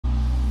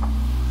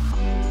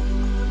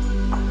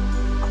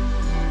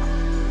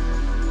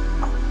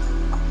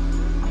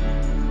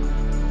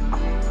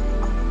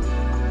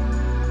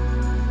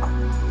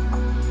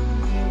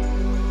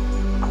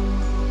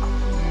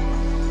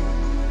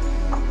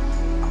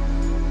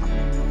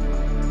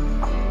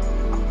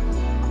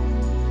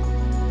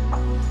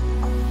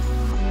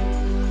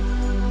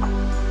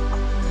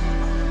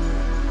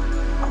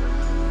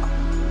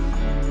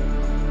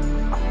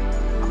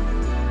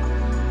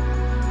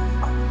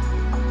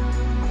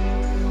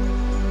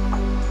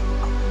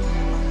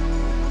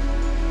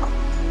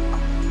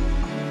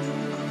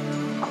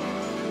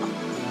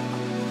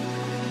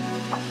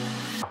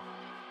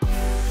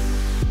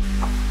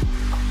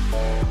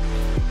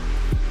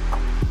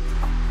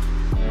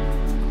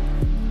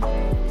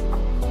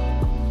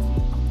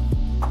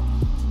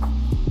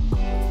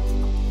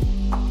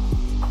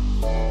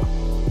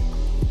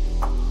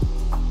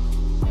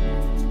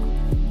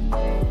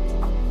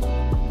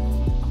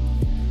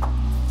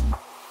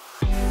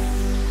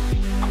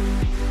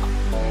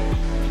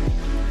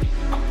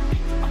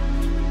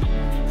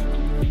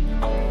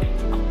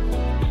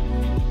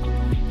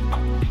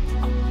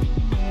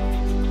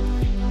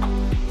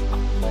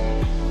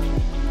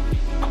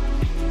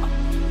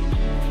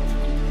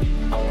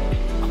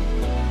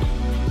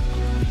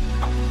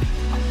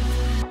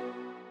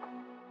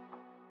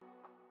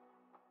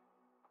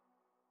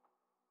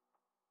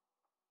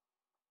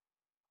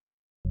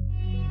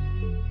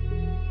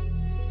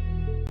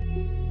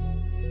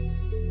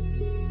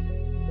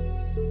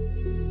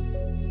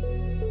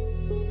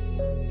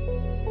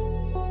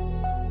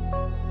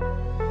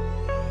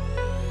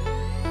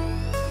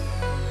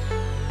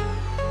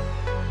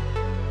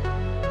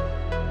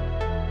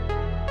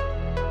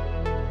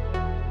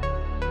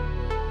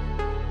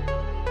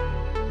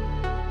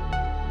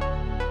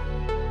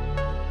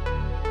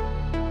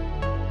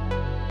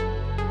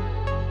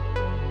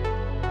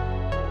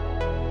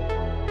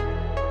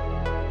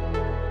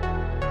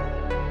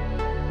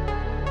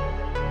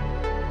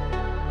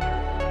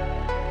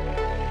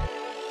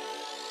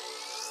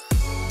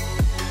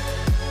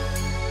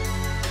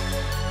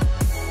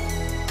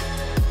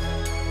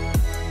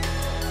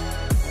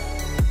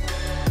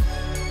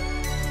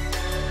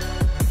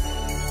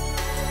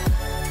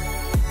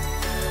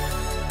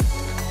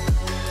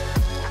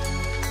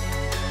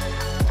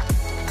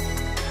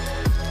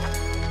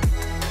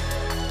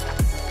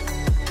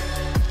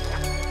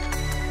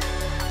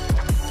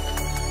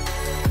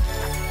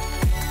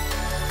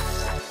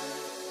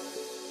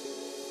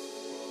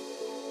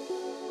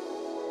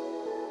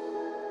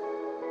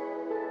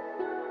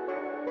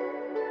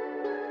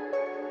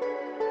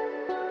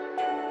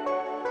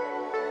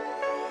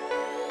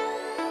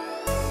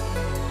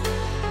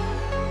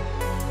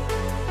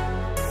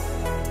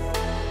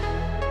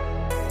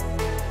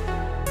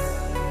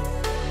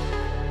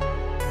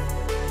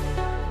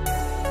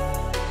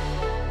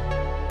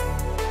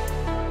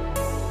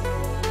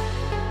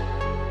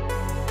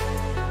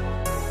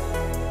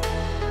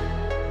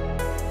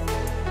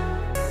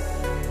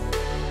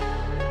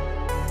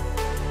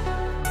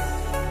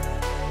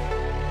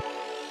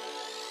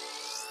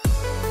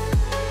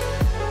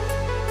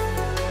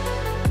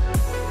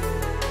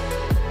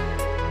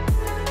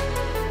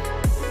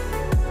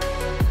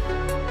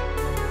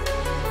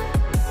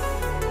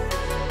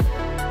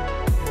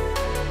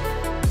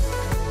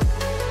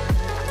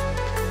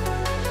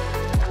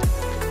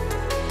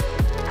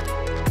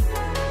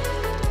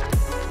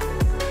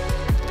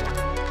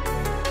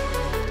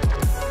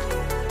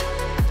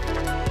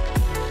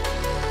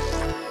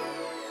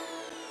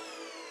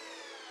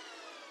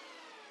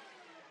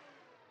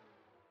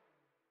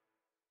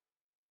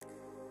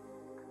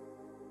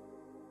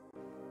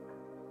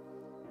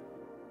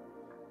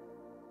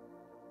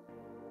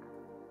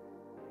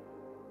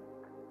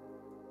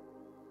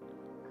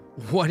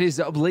What is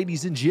up,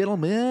 ladies and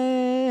gentlemen?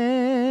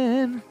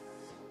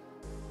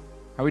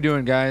 How we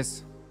doing,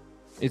 guys?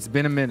 It's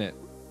been a minute.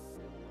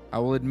 I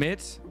will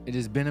admit, it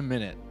has been a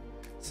minute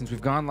since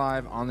we've gone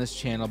live on this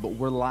channel, but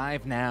we're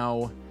live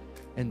now,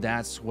 and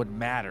that's what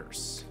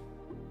matters.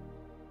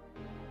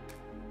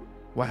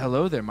 Well,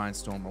 hello there,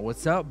 Mindstormer.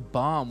 What's up,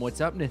 Bomb?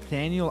 What's up,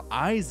 Nathaniel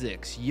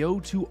Isaacs? Yo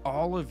to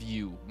all of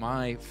you,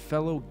 my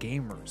fellow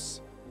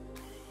gamers.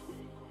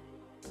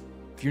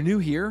 If you're new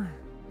here,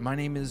 my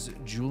name is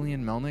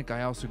Julian Melnick.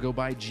 I also go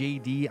by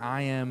JD.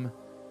 I am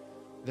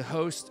the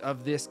host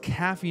of this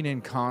Caffeine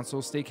and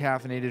Console. Stay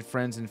caffeinated,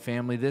 friends and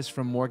family. This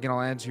from Morgan.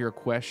 I'll answer your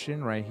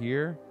question right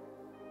here.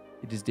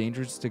 It is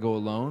dangerous to go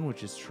alone,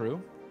 which is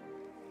true.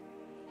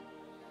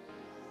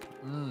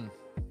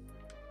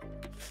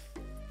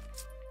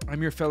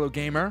 I'm your fellow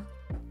gamer,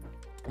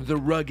 the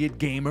rugged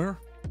gamer.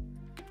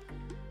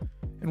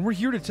 And we're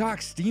here to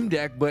talk Steam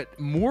Deck, but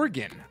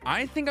Morgan,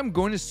 I think I'm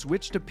going to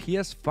switch to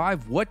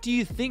PS5. What do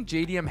you think,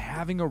 JD? I'm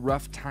having a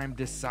rough time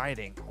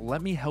deciding.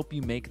 Let me help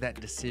you make that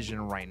decision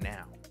right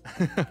now.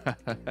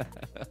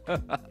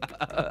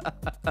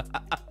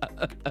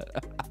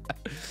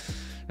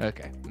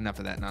 Okay, enough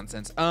of that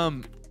nonsense.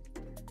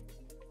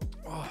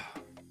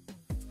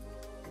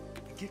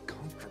 Get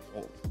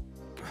comfortable.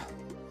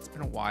 It's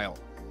been a while.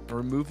 I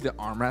removed the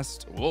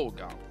armrest. Whoa,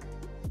 God.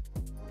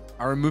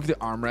 I removed the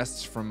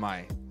armrests from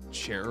my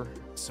chair,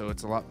 so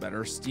it's a lot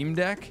better. Steam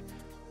Deck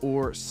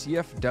or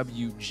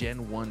CFW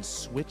Gen 1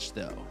 Switch,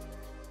 though?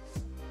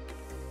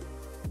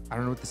 I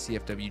don't know what the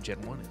CFW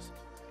Gen 1 is.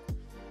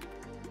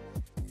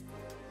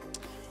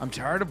 I'm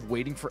tired of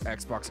waiting for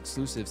Xbox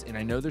exclusives, and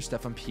I know there's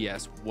stuff on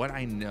PS. What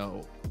I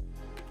know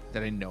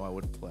that I know I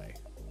would play.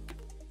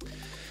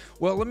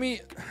 Well, let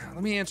me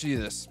answer you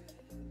this.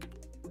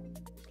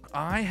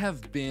 I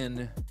have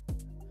been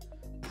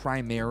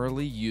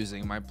primarily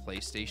using my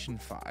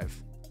PlayStation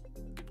 5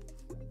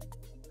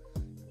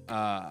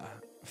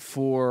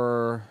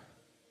 for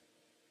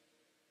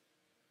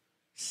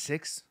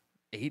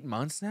 6-8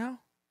 months now.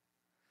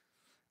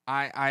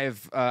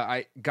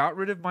 I got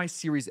rid of my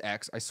Series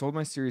X. I sold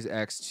my Series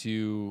X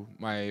to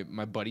my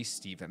buddy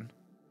Steven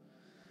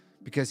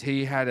because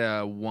he had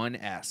a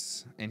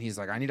 1S and he's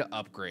like, I need to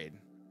upgrade.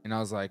 And I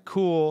was like,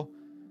 cool.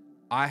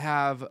 I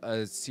have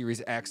a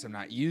Series X I'm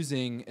not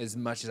using as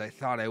much as I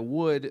thought I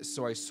would,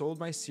 so I sold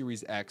my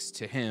Series X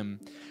to him.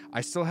 I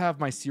still have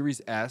my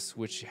Series S,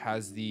 which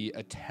has the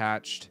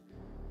attached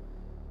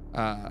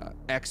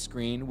X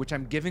screen, which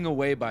I'm giving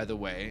away, by the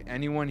way.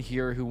 Anyone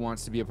here who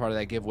wants to be a part of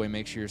that giveaway,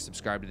 make sure you're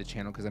subscribed to the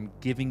channel because I'm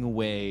giving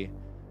away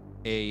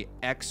a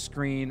X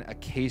screen, a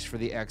case for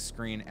the X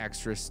screen,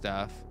 extra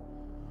stuff.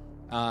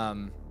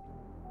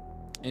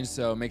 And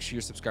so make sure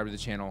you're subscribed to the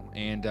channel.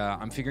 And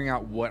I'm figuring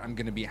out how I'm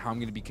going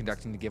to be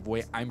conducting the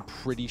giveaway. I'm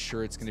pretty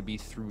sure it's going to be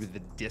through the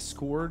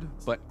Discord,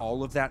 but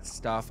all of that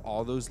stuff,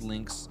 all those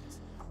links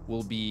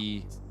will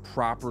be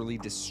properly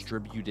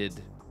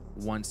distributed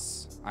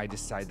once I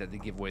decide that the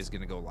giveaway is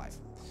going to go live.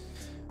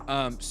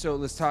 So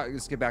let's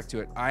get back to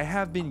it. I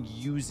have been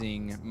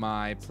using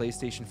my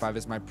PlayStation 5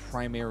 as my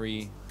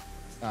primary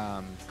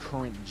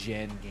current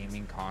gen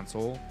gaming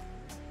console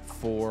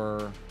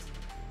for,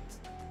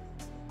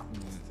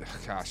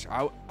 gosh,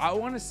 I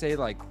want to say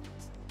like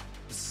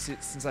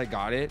since I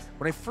got it.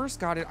 When I first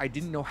got it, I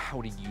didn't know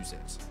how to use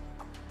it.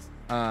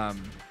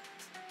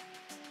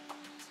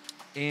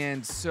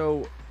 And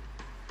so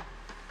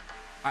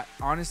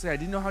honestly, I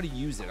didn't know how to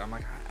use it. I'm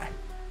like,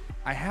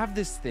 I have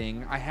this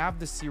thing. I have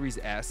the Series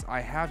S. I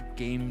have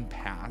Game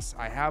Pass.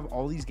 I have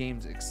all these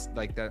games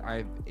like that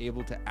I'm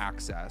able to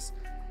access.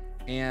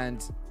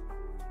 And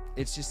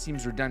it just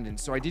seems redundant.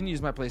 So I didn't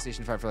use my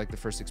PlayStation 5 for like the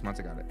first 6 months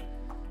I got it.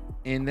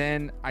 And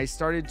then I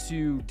started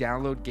to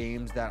download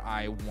games that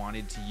I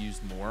wanted to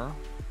use more.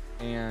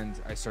 And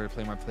I started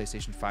playing my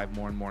PlayStation 5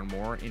 more and more and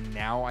more. And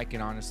now I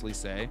can honestly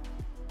say,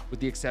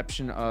 with the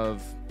exception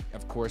of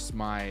course,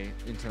 my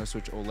Nintendo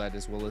Switch OLED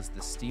as well as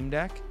the Steam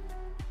Deck,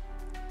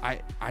 I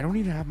don't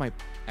even have my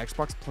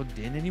Xbox plugged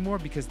in anymore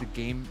because the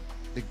game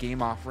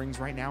offerings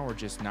right now are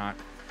just not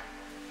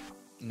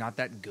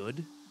that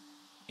good.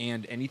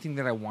 And anything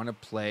that I want to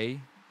play,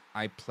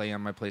 I play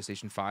on my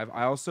PlayStation 5.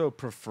 I also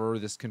prefer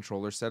this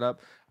controller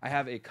setup. I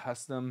have a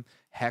custom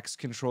Hex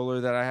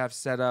controller that I have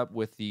set up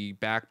with the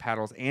back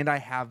paddles, and I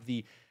have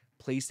the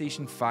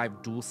PlayStation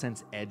 5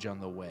 DualSense Edge on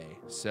the way.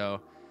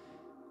 So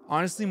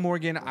honestly,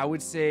 Morgan, I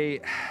would say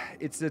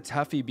it's a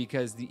toughie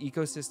because the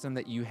ecosystem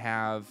that you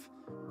have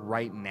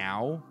right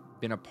now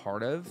been a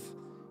part of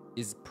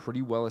is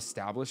pretty well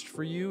established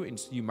for you, and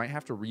so you might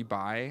have to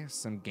rebuy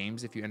some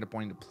games if you end up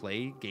wanting to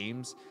play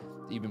games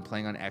that you've been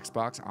playing on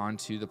Xbox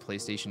onto the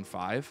PlayStation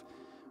 5.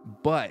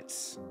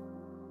 But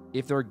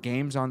if there are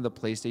games on the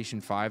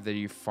PlayStation 5 that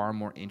you're far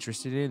more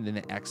interested in than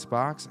the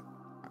Xbox,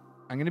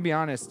 I'm going to be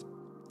honest,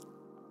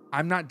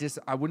 I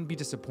wouldn't be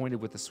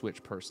disappointed with the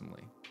Switch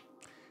personally.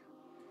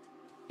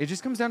 It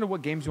just comes down to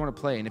what games you want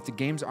to play, and if the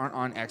games aren't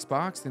on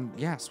Xbox, then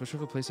yeah, switch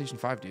over to PlayStation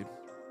 5, dude.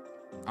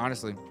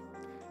 Honestly.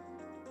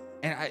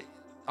 And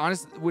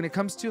honestly, when it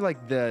comes to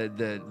like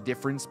the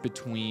difference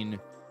between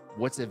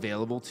what's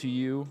available to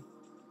you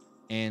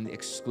and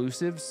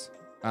exclusives,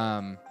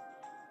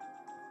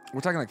 we're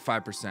talking like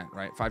 5%,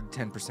 right? 5 to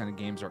 10% of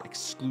games are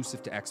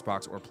exclusive to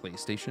Xbox or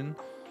PlayStation.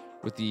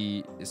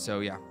 So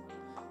yeah,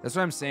 that's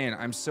what I'm saying.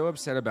 I'm so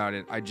upset about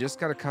it. I just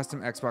got a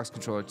custom Xbox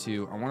controller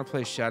too. I want to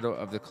play Shadow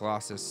of the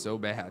Colossus so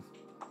bad.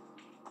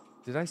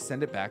 Did I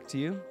send it back to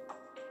you?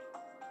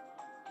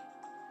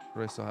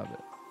 Or do I still have it?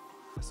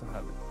 I still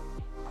have it.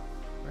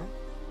 Right?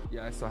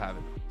 Yeah, I still have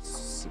it. It's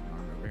sitting on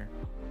it over here.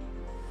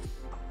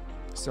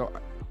 So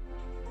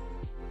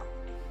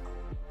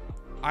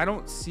I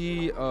don't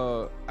see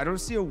a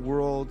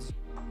world.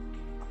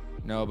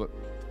 No, but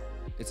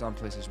it's on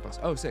PlayStation Plus.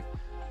 Oh, sick.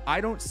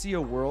 I don't see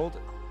a world.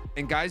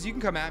 And guys, you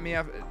can come at me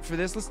for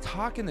this. Let's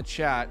talk in the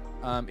chat.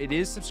 It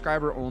is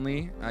subscriber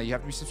only. You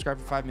have to be subscribed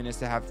for 5 minutes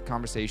to have the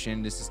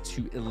conversation. This is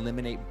to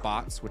eliminate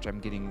bots, which I'm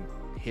getting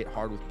hit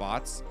hard with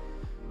bots.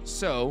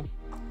 So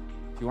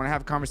if you want to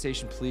have a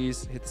conversation,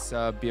 please hit the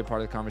sub, be a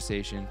part of the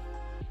conversation.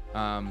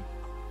 Okay,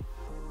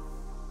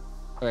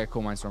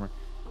 cool, Mindstormer.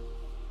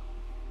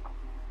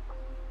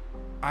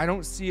 I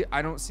don't see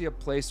a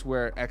place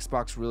where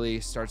Xbox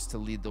really starts to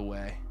lead the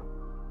way.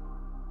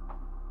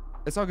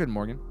 It's all good,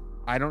 Morgan.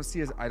 I don't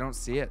see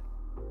it.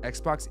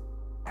 Xbox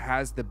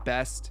has the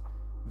best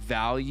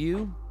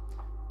value,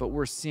 but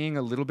we're seeing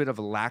a little bit of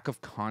a lack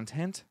of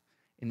content,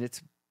 and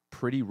it's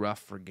pretty rough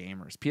for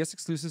gamers. PS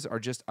exclusives are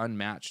just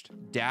unmatched.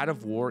 Dad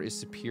of War is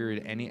superior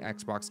to any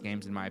Xbox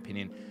games, in my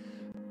opinion.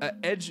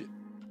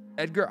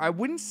 Edgar, I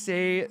wouldn't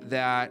say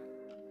that.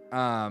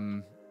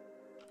 I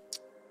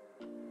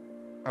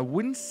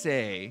wouldn't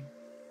say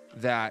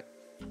that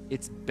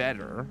it's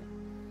better.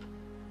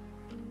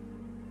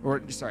 Or,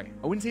 sorry,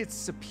 I wouldn't say it's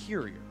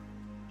superior,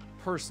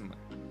 personally.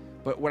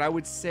 But what I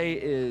would say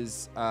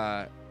is,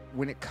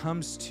 when it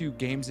comes to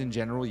games in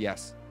general,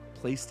 yes,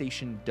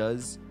 PlayStation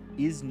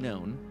is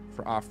known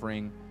for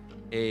offering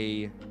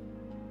a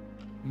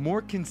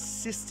more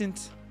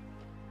consistent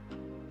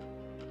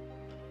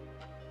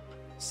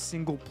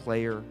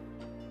single-player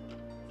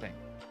thing.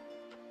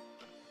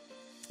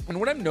 And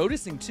what I'm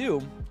noticing,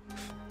 too,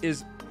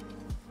 is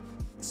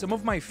some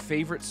of my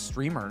favorite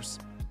streamers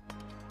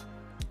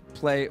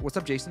play. What's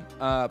up, Jason?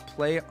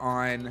 Play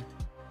on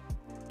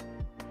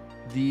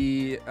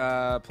the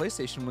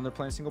PlayStation when they're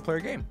playing a single player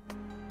game.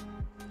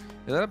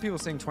 A lot of people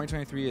saying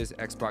 2023 is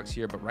Xbox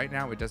year, but right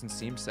now it doesn't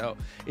seem so.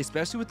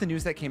 Especially with the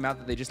news that came out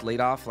that they just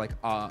laid off like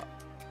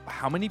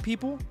how many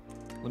people?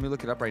 Let me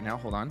look it up right now.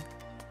 Hold on.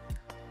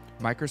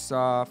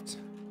 Microsoft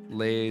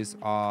lays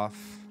off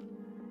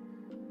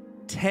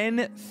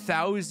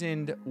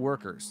 10,000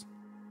 workers.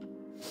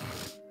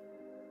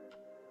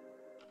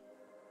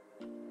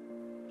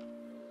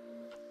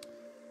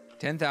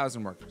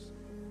 10,000 workers.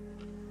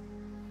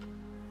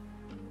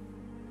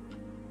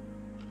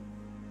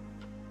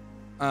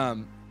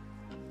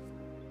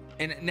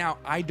 And now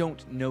I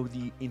don't know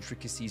the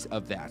intricacies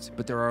of that,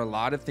 but there are a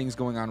lot of things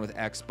going on with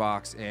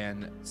Xbox,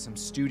 and some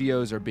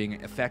studios are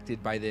being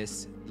affected by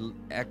this.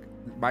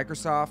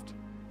 Microsoft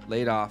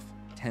laid off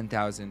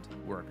 10,000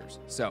 workers.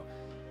 So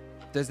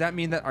does that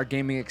mean that our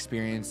gaming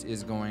experience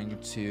is going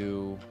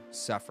to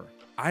suffer?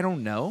 I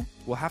don't know.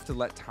 We'll have to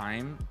let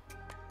time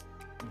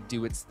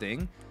do its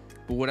thing.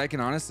 But what I can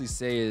honestly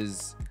say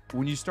is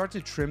when you start to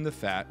trim the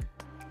fat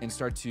and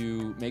start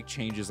to make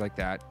changes like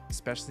that,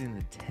 especially in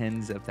the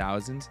tens of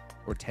thousands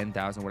or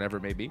 10,000, whatever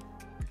it may be,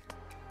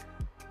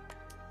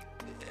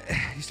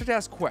 you start to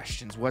ask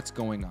questions. What's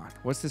going on?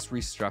 What's this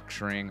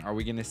restructuring? Are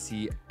we going to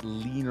see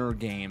leaner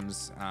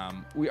games?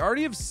 We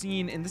already have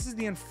seen, and this is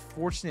the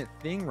unfortunate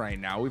thing right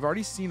now, we've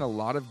already seen a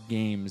lot of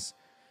games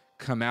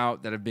come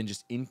out that have been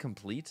just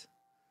incomplete.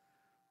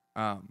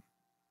 And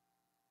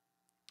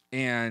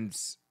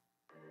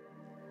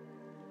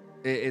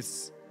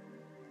it's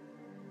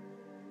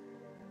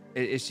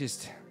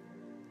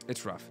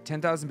rough.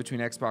 10,000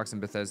 between Xbox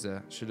and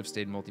Bethesda. Should have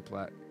stayed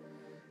multi-plat.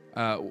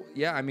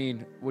 Yeah, I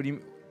mean, what do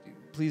you...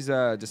 Please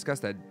discuss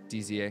that,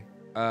 DZA.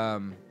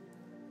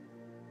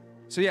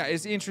 So yeah,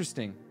 it's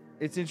interesting.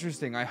 It's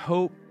interesting. I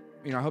hope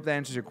that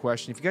answers your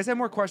question. If you guys have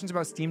more questions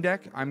about Steam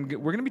Deck, we're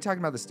going to be talking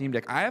about the Steam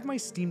Deck. I have my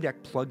Steam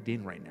Deck plugged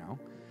in right now.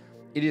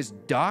 It is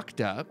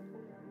docked up.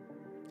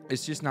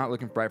 It's just not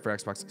looking bright for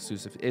Xbox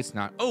exclusive. It's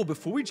not. Oh,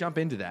 before we jump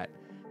into that,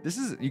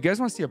 you guys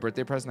want to see a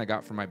birthday present I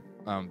got from my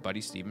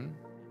buddy Steven?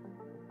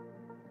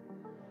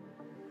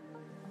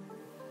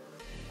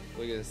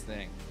 Look at this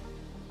thing.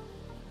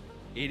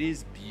 It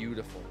is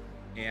beautiful.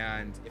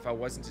 And if I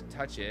wasn't to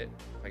touch it,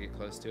 if I get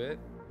close to it,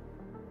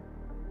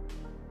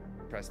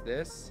 press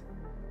this.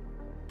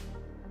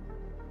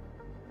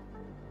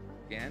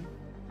 Again,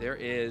 it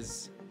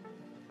is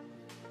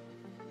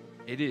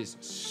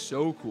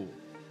so cool.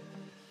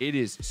 It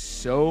is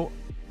so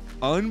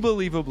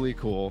unbelievably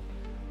cool.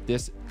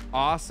 This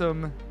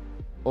awesome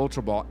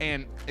Ultra Ball.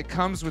 And it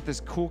comes with this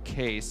cool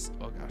case.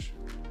 Oh gosh.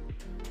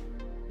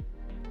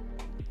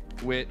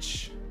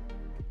 Which,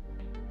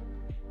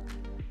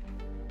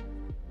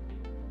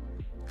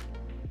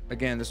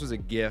 again, this was a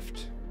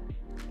gift.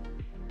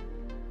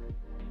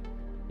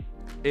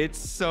 It's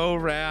so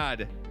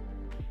rad.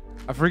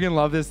 I freaking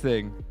love this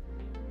thing.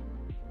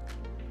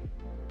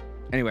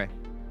 Anyway,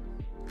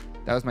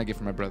 that was my gift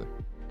from my brother.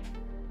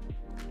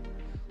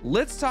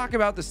 Let's talk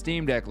about the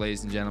Steam Deck,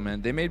 ladies and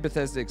gentlemen. They made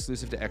Bethesda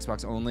exclusive to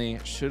Xbox only.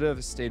 Should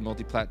have stayed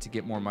multi-plat to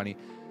get more money.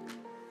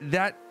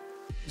 That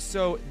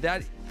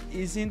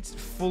isn't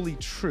fully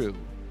true.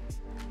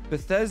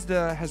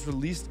 Bethesda has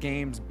released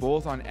games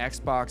both on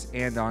Xbox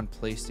and on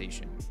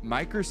PlayStation.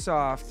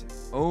 Microsoft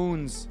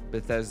owns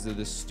Bethesda,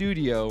 the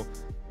studio,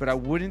 but I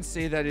wouldn't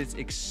say that it's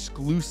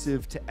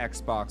exclusive to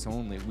Xbox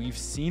only. We've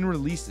seen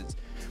releases.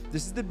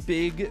 This is the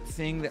big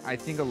thing that I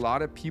think a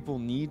lot of people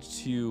need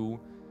to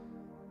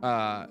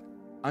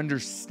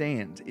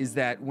understand, is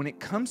that when it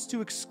comes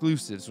to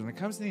exclusives, when it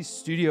comes to these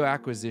studio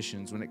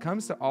acquisitions, when it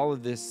comes to all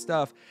of this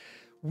stuff,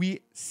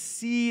 we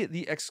see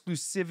the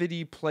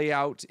exclusivity play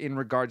out in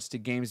regards to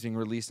games being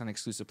released on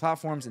exclusive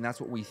platforms, and that's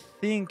what we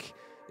think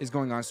is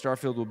going on.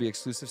 Starfield will be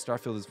exclusive.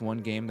 Starfield is one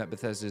game that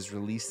Bethesda is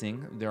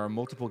releasing. There are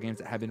multiple games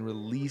that have been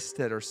released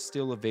that are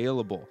still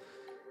available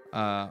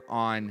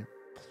on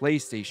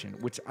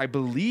PlayStation, which I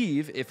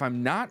believe, if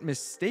I'm not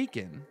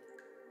mistaken,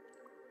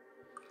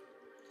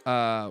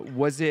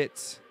 was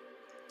it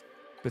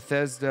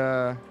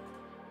Bethesda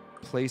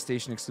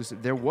PlayStation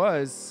exclusive? There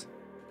was...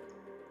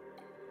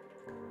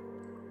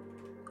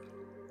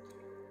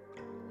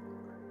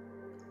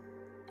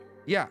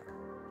 Yeah.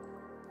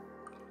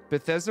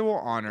 Bethesda will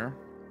honor.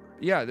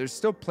 Yeah, there's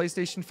still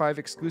PlayStation 5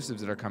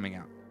 exclusives that are coming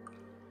out.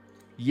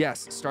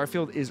 Yes,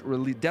 Starfield is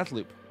really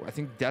Deathloop. I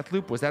think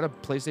Deathloop, was that a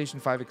PlayStation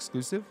 5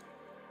 exclusive?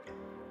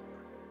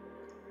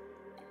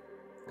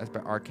 That's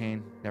by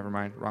Arcane. Never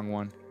mind. Wrong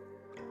one.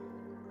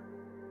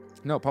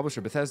 No,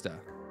 publisher Bethesda.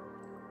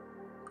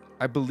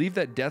 I believe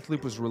that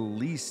Deathloop was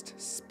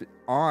released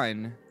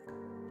on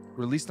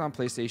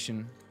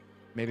PlayStation.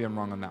 Maybe I'm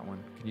wrong on that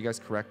one. Can you guys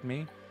correct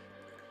me?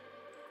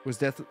 Was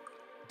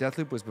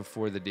Deathloop was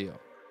before the deal.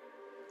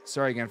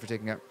 Sorry again for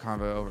taking that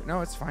convo over.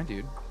 No, it's fine,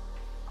 dude.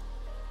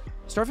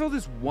 Starfield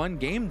is one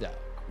game, though,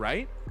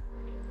 right?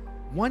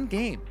 One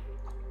game.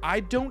 I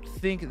don't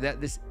think that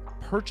this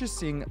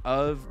purchasing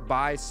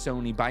by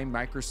Sony, by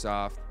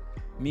Microsoft,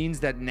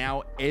 means that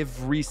now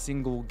every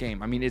single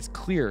game. I mean, it's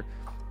clear.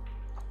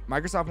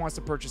 Microsoft wants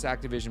to purchase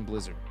Activision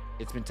Blizzard.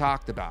 It's been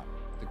talked about.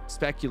 The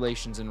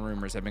speculations and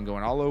rumors have been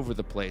going all over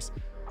the place.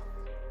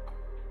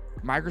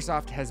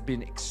 Microsoft has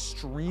been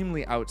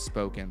extremely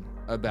outspoken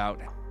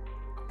about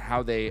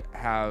how they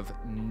have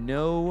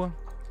no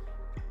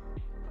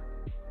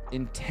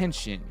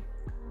intention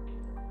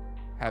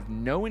of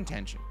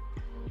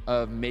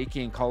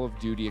making Call of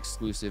Duty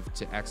exclusive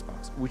to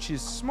Xbox, which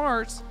is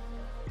smart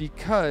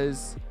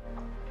because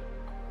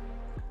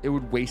it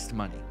would waste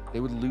money. They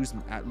would lose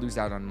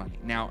out on money.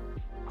 Now,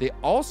 they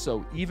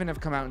also even have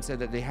come out and said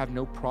that they have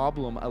no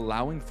problem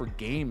allowing for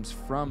games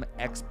from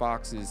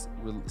Xbox's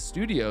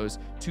studios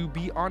to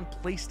be on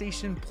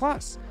PlayStation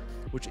Plus,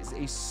 which is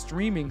a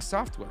streaming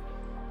software.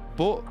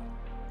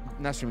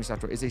 Not streaming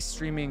software, is a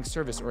streaming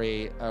service or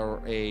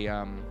a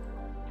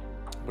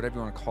whatever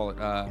you want to call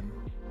it,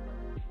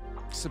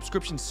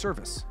 subscription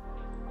service.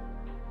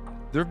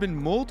 There have been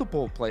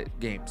multiple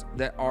games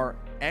that are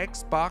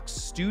Xbox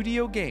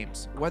studio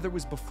games, whether it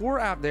was before or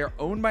after. They are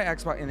owned by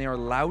Xbox and they are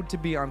allowed to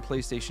be on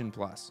PlayStation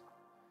Plus.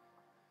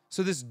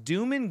 So this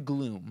doom and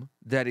gloom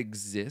that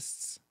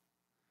exists,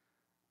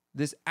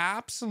 this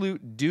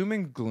absolute doom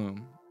and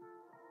gloom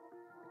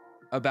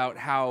about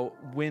how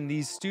when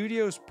these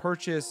studios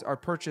are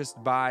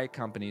purchased by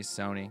companies,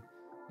 Sony,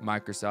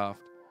 Microsoft,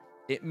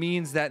 it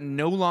means that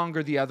no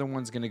longer the other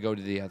one's going to go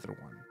to the other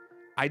one.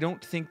 I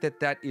don't think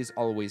that is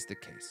always the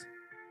case.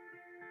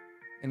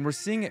 And we're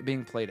seeing it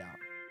being played out.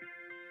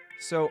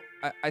 So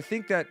I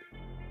think that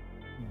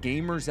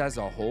gamers as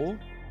a whole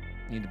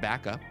need to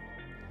back up.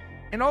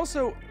 And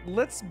also,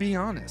 let's be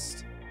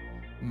honest.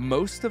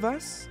 Most of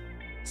us,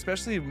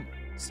 especially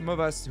some of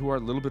us who are a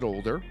little bit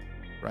older,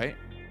 right?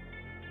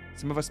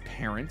 Some of us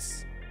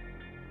parents,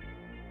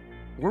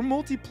 we're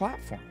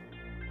multi-platform.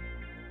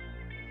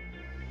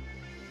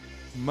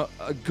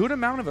 A good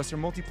amount of us are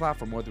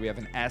multi-platform, whether we have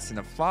an S and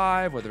a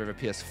 5, whether we have a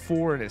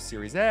PS4 and a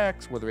Series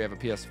X, whether we have a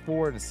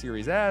PS4 and a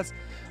Series S,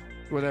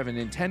 whether we have a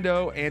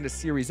Nintendo and a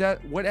Series S,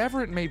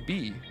 whatever it may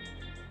be,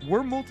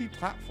 we're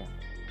multi-platform.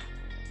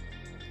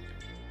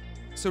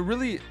 So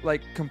really,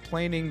 like,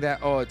 complaining that,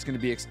 oh, it's going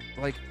to be,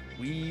 like,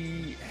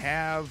 we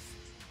have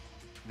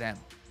them.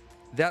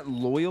 That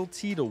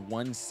loyalty to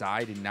one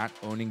side and not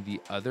owning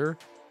the other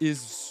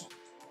is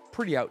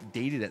pretty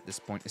outdated at this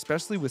point,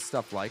 especially with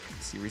stuff like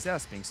the Series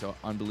S being so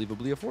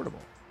unbelievably affordable.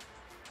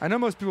 I know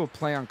most people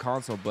play on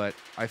console, but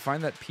I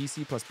find that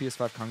PC plus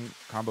PS5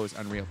 combo is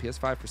unreal.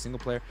 PS5 for single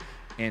player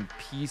and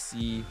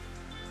PC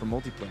for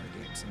multiplayer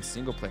games and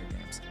single player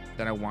games.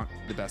 Then I want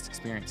the best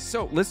experience.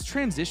 So let's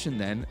transition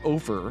then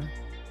over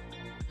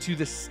to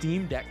the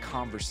Steam Deck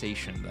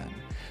conversation then,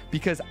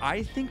 because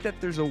I think that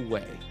there's a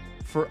way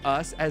for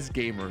us as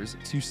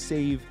gamers to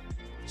save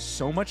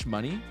so much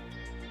money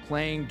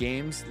playing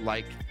games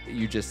like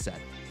you just said.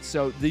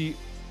 So the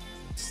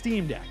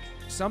Steam Deck,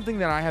 something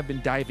that I have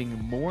been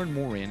diving more and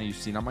more in, and you've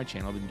seen on my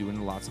channel, I've been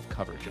doing lots of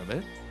coverage of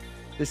it.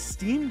 The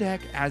Steam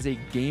Deck as a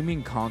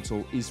gaming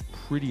console is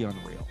pretty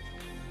unreal.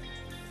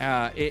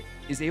 It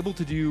is able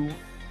to do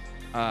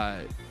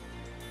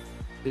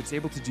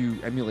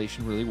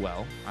emulation really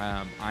well.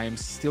 I am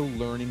still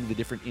learning the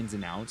different ins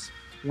and outs.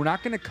 We're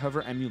not going to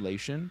cover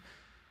emulation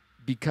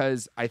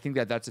because I think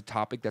that that's a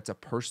topic that's a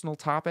personal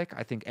topic.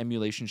 I think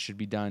emulation should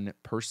be done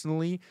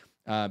personally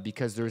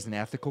because there's an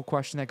ethical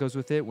question that goes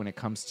with it when it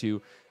comes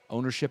to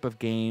ownership of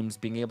games,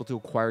 being able to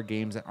acquire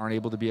games that aren't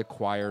able to be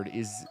acquired.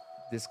 Is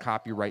this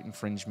copyright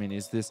infringement?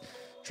 Is this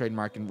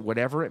trademark? And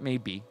whatever it may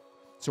be.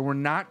 So we're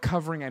not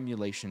covering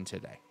emulation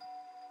today.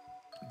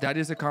 That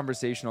is a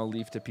conversation I'll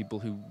leave to people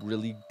who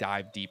really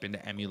dive deep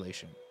into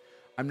emulation.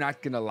 I'm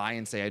not going to lie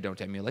and say I don't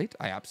emulate.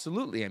 I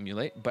absolutely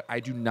emulate, but I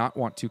do not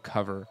want to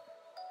cover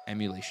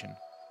emulation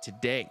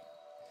today.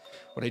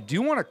 What I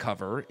do want to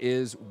cover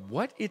is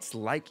what it's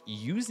like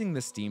using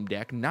the Steam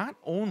Deck, not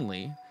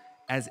only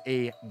as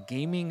a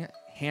gaming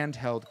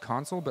handheld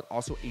console, but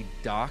also a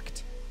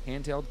docked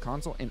handheld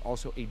console and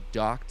also a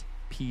docked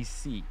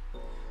PC.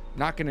 I'm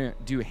not going to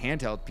do a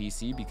handheld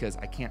PC because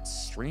I can't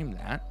stream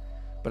that,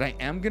 but I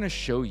am going to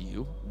show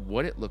you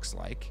what it looks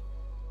like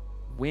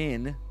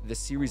when the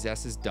Series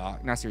S is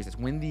docked, not Series S,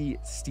 when the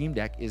Steam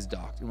Deck is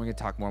docked, and we're going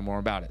to talk more and more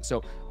about it.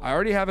 So I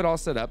already have it all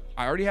set up.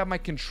 I already have my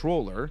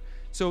controller.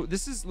 So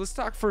let's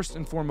talk first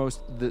and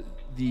foremost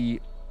the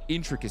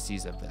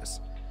intricacies of this.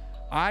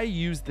 I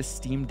use the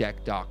Steam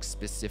Deck dock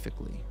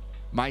specifically.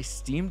 My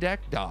Steam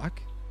Deck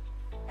dock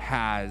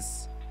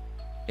has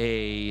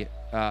a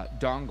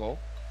dongle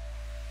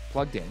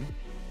plugged in.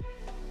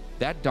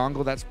 That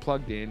dongle that's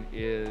plugged in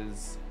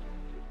is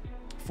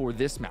for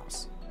this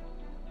mouse.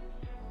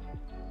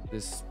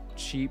 This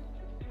cheap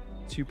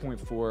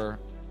 2.4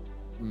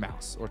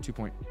 mouse, or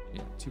 2.4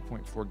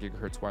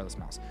 gigahertz wireless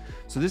mouse.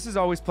 So this is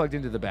always plugged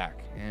into the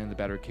back, and the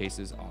battery case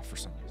is off for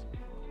some reason.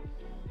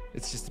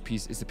 It's just a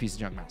piece of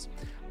junk mouse.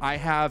 I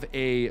have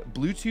a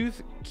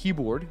Bluetooth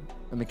keyboard,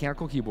 a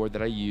mechanical keyboard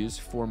that I use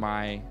for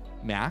my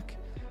Mac,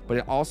 but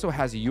it also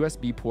has a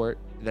USB port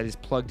that is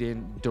plugged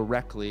in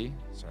directly.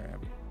 Sorry, I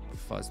have a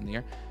fuzz in the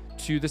air.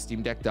 To the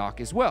Steam Deck dock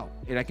as well,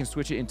 and I can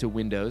switch it into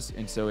Windows,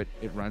 and so it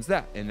runs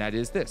that, and that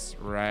is this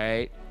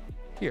right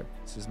here.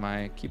 This is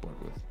my keyboard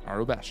with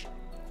Arubesh.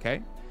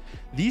 Okay,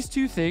 these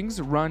two things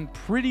run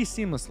pretty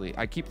seamlessly.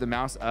 I keep the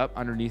mouse up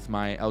underneath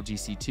my LG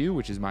C2,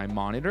 which is my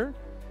monitor,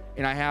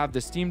 and I have the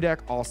Steam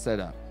Deck all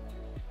set up.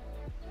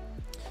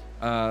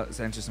 Let's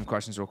answer some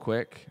questions real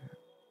quick.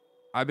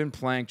 I've been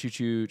playing Choo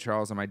Choo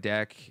Charles on my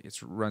deck. It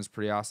runs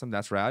pretty awesome.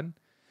 That's rad.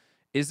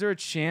 Is there a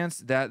chance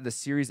that the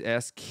Series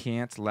S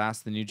can't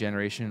last the new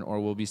generation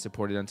or will be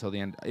supported until the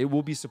end? It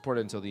will be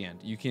supported until the end.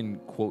 You can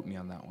quote me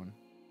on that one.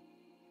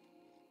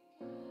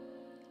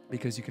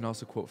 Because you can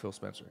also quote Phil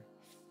Spencer.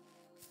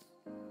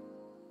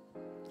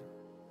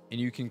 And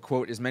you can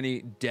quote as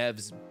many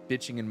devs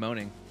bitching and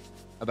moaning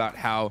about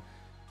how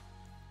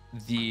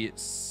the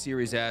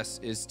Series S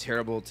is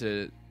terrible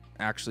to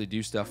actually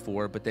do stuff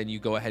for, but then you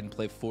go ahead and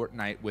play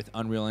Fortnite with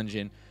Unreal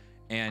Engine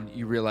and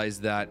you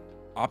realize that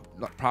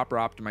proper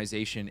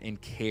optimization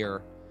and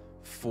care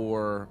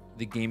for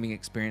the gaming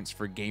experience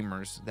for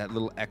gamers, that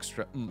little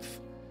extra oomph,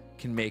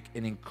 can make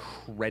an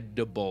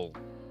incredible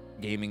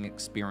gaming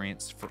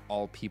experience for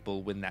all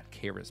people when that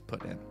care is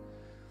put in.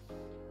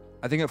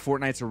 I think that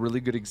Fortnite's a really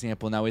good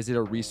example. Now, is it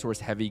a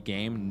resource-heavy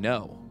game?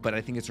 No, but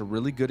I think it's a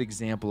really good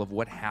example of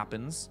what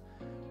happens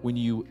when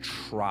you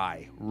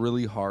try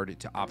really hard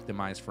to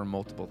optimize for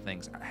multiple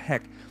things.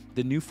 Heck,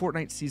 the new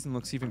Fortnite season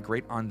looks even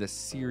great on the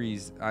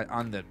series,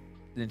 on the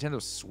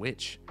Nintendo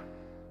Switch.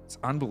 It's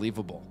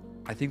unbelievable.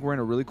 I think we're in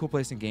a really cool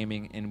place in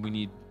gaming, and we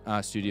need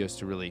studios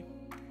to really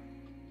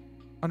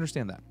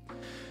understand that.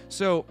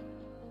 So,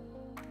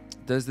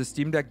 does the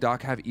Steam Deck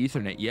dock have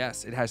Ethernet?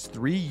 Yes, it has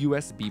 3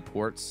 USB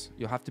ports.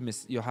 You'll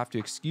have to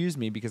excuse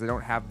me because I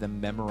don't have them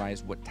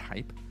memorized what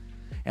type.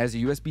 It has a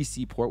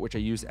USB-C port, which I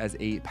use as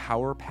a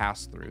power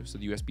pass-through. So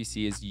the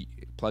USB-C is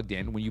plugged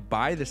in. When you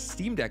buy the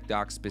Steam Deck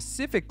dock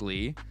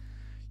specifically,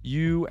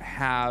 you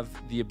have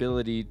the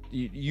ability,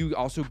 you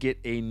also get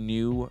a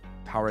new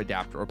power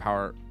adapter or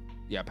power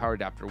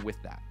adapter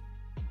with that.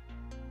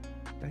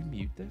 Did I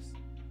mute this?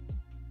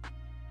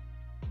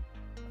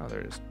 Oh, there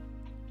it is.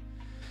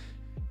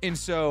 And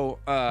so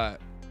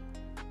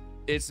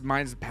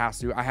mine's a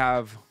pass-through. I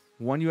have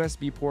one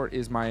USB port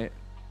is my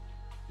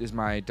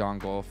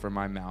dongle for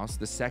my mouse.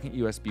 The second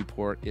USB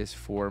port is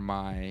for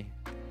my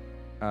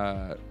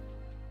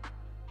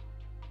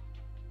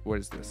what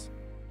is this?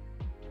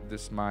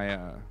 My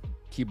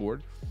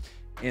keyboard,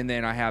 and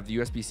then I have the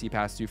USB-C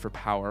pass-through for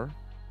power,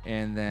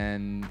 and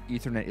then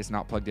Ethernet is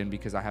not plugged in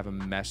because I have a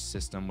mesh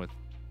system with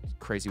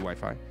crazy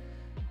Wi-Fi.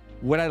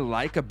 What I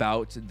like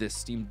about this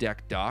Steam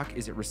Deck dock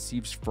is it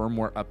receives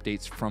firmware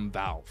updates from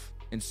Valve,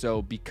 and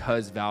so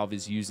because Valve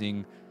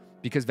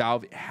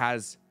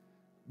has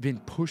been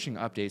pushing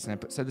updates, and I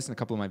said this in a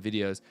couple of my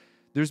videos,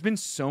 there's been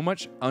so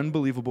much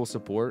unbelievable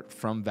support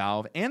from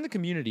Valve and the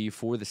community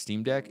for the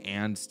Steam Deck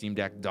and Steam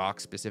Deck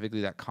dock,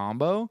 specifically that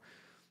combo,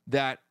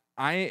 that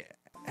I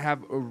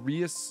have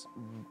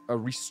a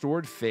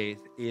restored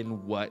faith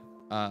in what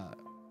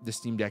the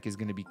Steam Deck is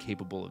going to be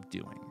capable of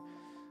doing.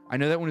 I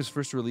know that when it was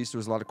first released, there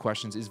was a lot of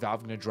questions. Is Valve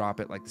going to drop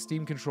it like the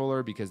Steam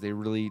controller because they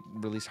really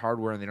release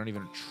hardware and they don't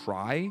even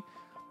try?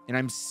 And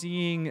I'm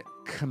seeing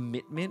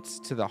commitment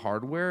to the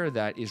hardware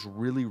that is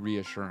really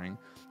reassuring,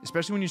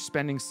 especially when you're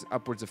spending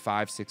upwards of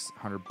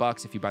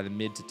 $500-600 if you buy the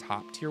mid to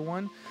top tier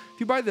one. If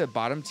you buy the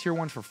bottom tier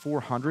one for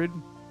 $400,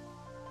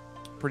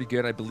 pretty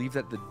good. I believe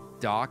that the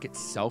dock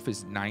itself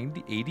is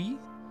 $80.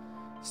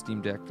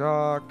 Steam Deck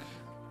dock.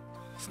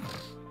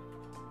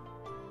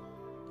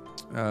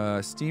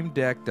 Steam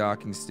Deck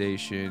docking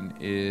station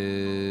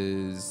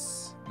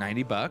is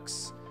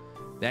 $90.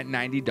 That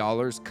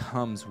 $90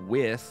 comes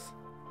with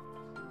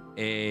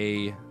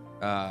a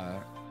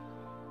power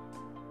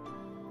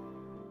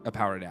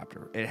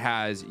adapter. It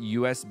has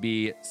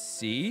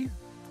USB-C.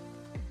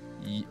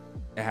 It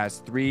has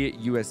 3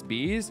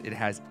 USBs. It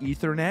has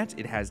Ethernet.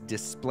 It has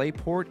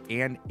DisplayPort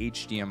and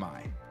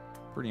HDMI.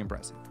 Pretty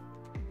impressive.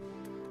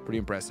 Pretty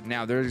impressive.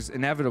 Now, there's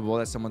inevitable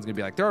that someone's going to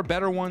be like, there are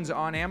better ones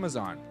on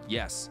Amazon.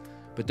 Yes.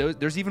 But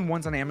there's even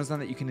ones on Amazon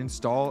that you can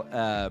install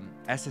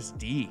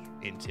SSD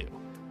into.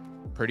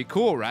 Pretty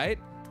cool, right?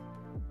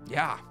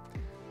 Yeah.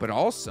 But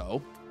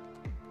also,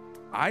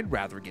 I'd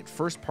rather get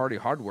first-party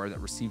hardware that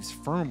receives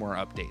firmware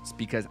updates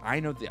because I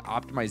know the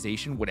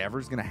optimization,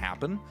 whatever's going to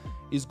happen,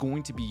 is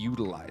going to be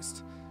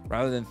utilized,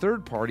 rather than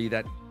third-party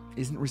that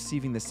isn't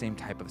receiving the same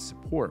type of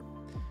support.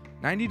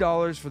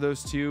 $90 for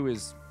those two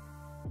is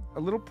a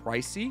little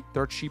pricey.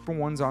 There are cheaper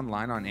ones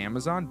online on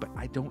Amazon, but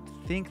I don't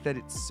think that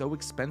it's so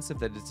expensive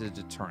that it's a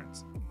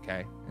deterrent,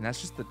 okay? And that's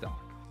just the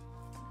dock.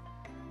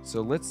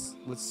 So let's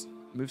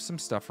move some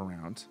stuff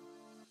around.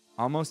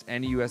 Almost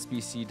any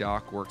USB-C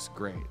dock works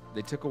great.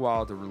 They took a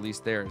while to release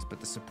theirs, but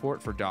the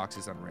support for docks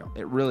is unreal.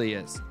 It really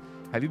is.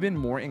 Have you been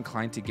more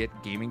inclined to get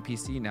gaming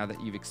PC now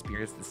that you've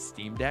experienced the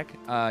Steam Deck?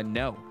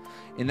 No.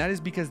 And that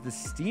is because the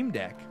Steam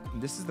Deck,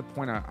 and this is the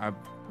point I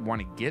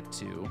want to get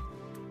to,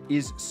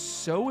 is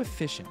so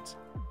efficient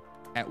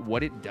at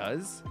what it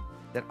does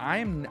that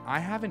I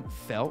haven't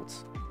felt,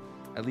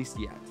 at least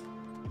yet,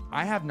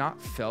 I have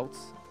not felt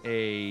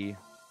a,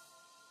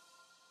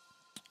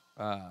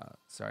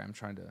 sorry, I'm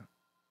trying to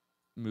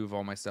move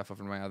all my stuff up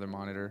in my other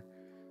monitor.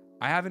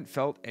 I haven't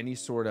felt any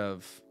sort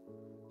of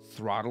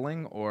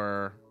throttling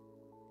or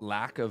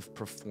lack of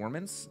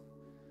performance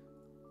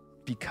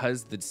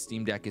because the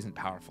Steam Deck isn't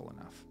powerful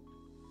enough.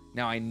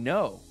 Now, I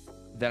know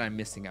that I'm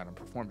missing out on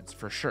performance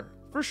for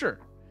sure,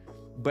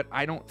 but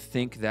I don't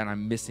think that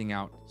I'm missing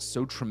out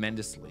so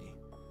tremendously.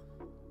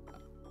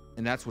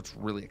 And that's what's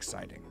really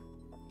exciting.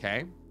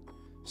 Okay.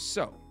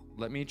 So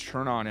let me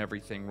turn on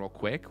everything real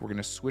quick. We're going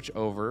to switch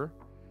over.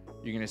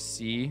 You're going to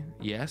see,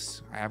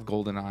 yes, I have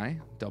GoldenEye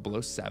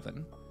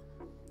 007.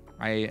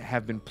 I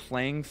have been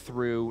playing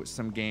through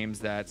some games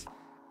that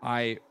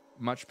I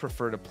much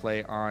prefer to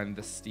play on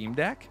the Steam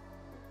Deck.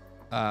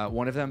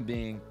 One of them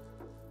being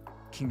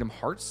Kingdom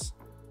Hearts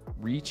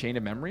Chain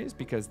of Memories,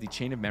 because the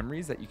Chain of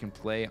Memories that you can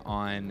play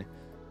on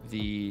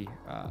the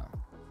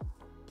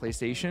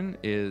PlayStation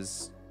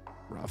is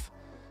rough.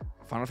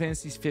 Final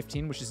Fantasy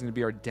 15, which is going to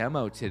be our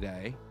demo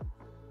today.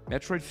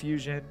 Metroid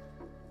Fusion.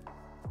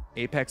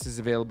 Apex is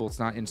available. It's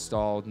not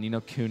installed. Ni no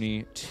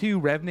Kuni 2,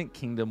 Revenant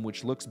Kingdom,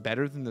 which looks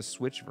better than the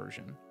Switch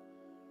version.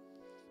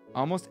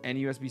 Almost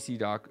any USB-C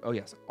dock. Oh,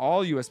 yes.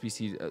 All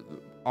USB-C,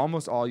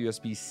 almost all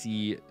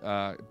USB-C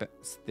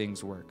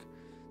things work.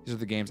 These are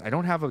the games. I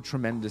don't have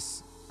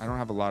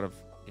a lot of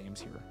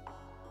games here.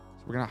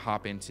 So we're going to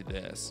hop into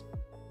this.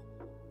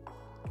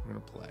 We're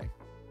going to play.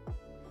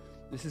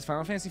 This is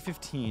Final Fantasy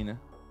 15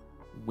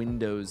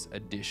 Windows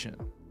Edition.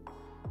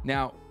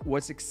 Now,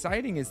 what's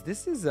exciting is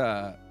this is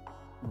a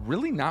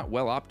really not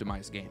well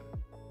optimized game.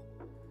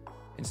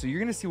 And so you're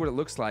going to see what it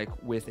looks like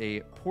with a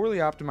poorly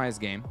optimized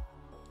game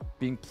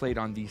being played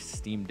on the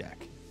Steam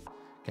Deck.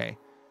 Okay.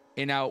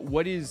 And now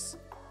what is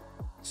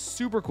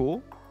super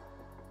cool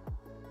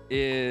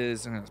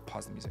is, I'm going to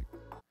pause the music.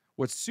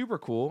 What's super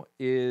cool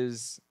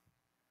is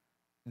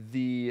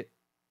the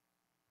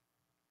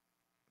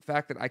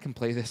fact that I can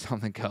play this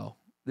on the go.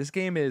 This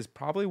game is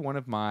probably one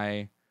of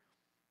my,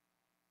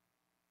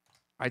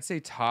 I'd say,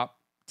 top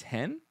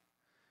 10.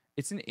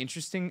 It's an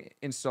interesting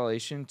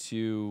installation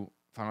to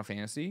Final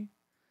Fantasy,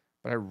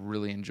 but I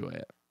really enjoy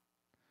it.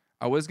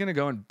 I was going to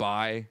go and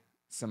buy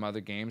some other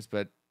games,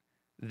 but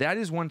that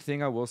is one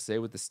thing I will say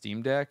with the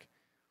Steam Deck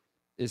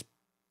is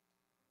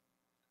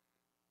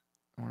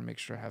I want to make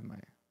sure I have my,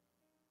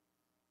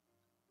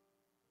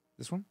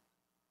 this one?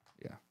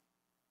 Yeah.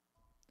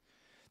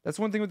 That's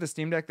one thing with the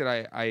Steam Deck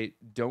that I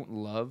don't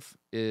love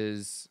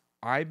is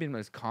I've been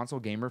a console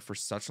gamer for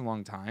such a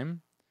long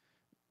time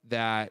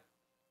that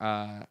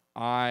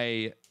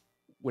I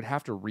would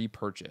have to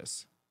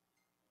repurchase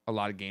a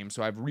lot of games.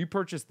 So I've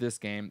repurchased this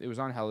game. It was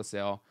on hella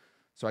sale.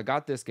 So I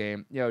got this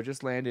game. Yo,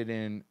 just landed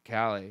in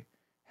Cali.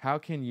 How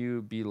can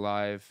you be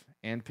live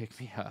and pick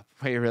me up?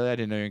 Wait, really? I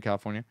didn't know you're in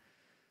California.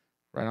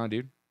 Right on,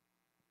 dude.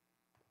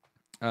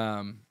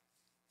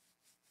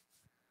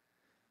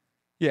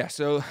 Yeah,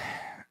 so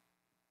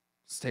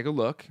let's take a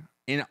look.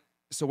 And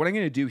so what I'm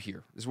going to do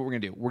here is what we're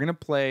going to do. We're going to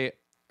play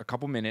a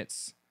couple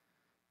minutes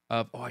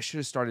of, oh, I should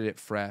have started it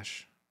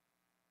fresh.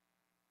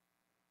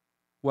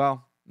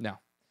 Well, no.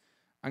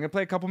 I'm going to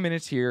play a couple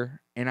minutes here,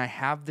 and I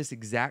have this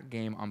exact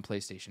game on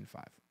PlayStation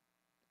 5.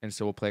 And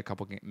so we'll play a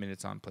couple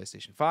minutes on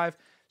PlayStation 5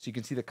 so you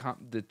can see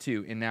the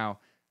two. And now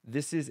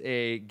this is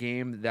a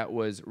game that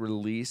was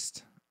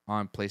released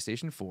on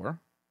PlayStation 4.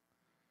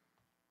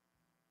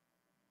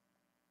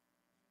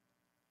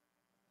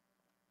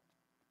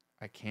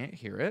 I can't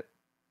hear it.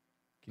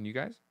 Can you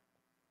guys?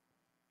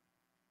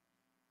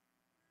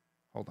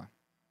 Hold on.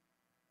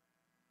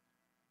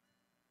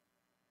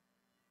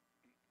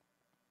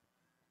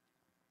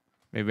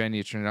 Maybe I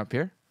need to turn it up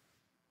here.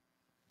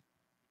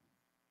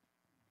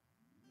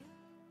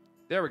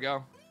 There we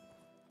go.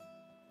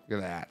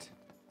 Look at that.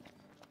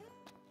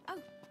 Oh,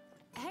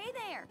 hey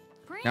there,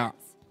 Prince. Now,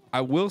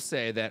 I will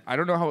say that I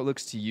don't know how it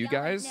looks to you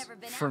guys.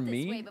 For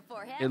me,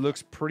 it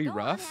looks pretty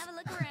rough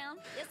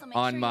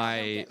on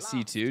my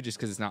C2 just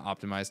because it's not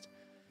optimized.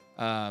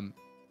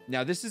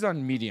 Now, this is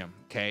on medium,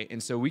 okay?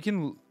 And so we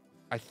can,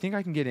 I think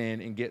I can get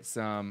in and get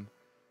some,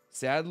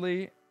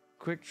 sadly,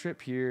 quick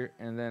trip here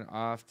and then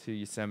off to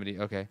Yosemite.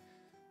 Okay.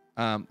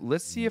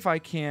 Let's see if I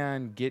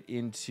can get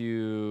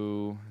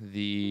into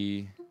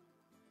the...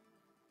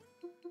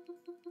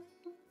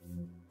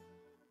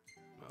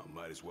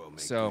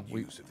 So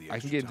I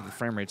can get into the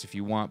frame rates if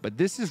you want, but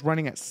this is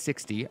running at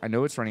 60. I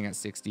know it's running at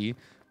 60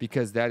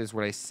 because that is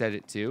what I set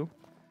it to.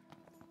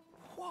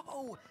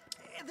 Whoa,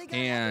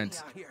 and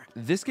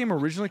this game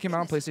originally came out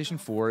on PlayStation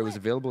 4. It was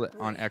available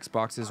on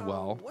Xbox as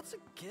well. What's a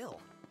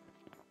kill?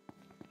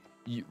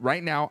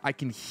 Right now, I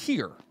can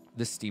hear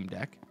the Steam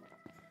Deck.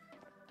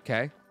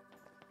 Okay.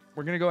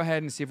 We're going to go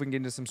ahead and see if we can get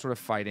into some sort of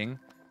fighting.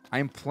 I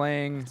am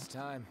playing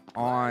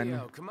on...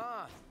 Mario, come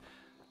on.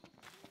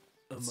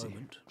 A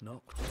moment,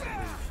 knock.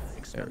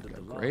 There we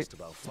go. Great.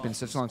 It's been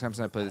such a long time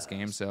since I played this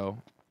game, so...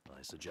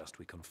 I suggest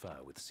we confer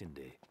with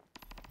Cindy.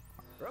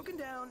 Broken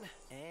down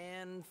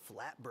and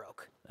flat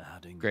broke.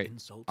 Adding Great.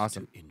 insult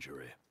Awesome. to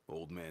injury.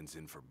 Old man's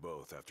in for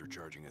both after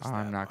charging us.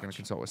 I'm not going to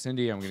consult with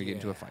Cindy. I'm going to get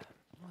into a fight.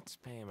 Let's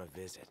pay him a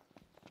visit.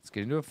 Let's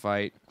get into a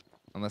fight.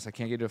 Unless I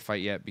can't get into a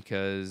fight yet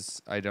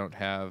because I don't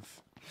have...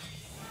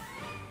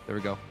 There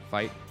we go.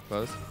 Fight.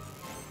 Close.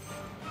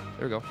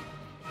 There we go.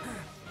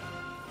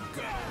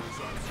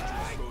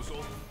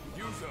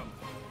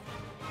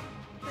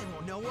 They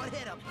won't know what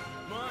hit him.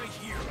 My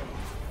hero.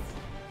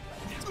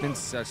 It's been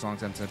such a long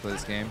time since I played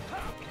this game.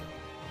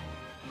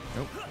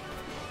 Nope.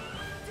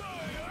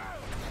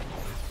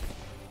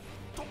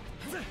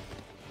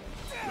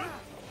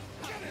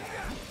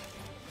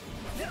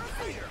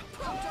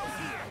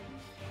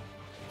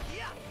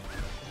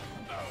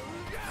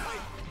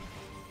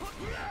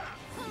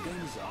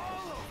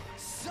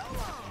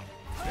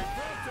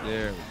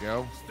 There we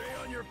go. Stay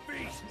on your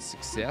feet.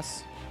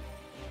 Success.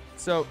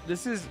 So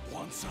this is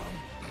Want some?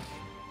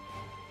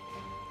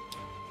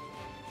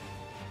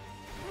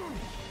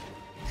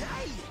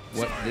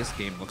 what this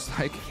game looks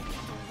like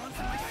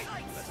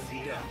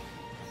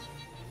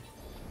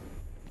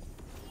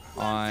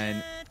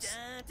on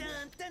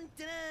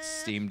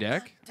Steam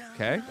Deck.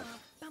 Okay.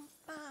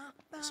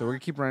 So we're gonna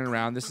keep running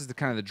around. This is the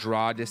kind of the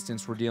draw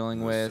distance we're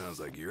dealing with. Sounds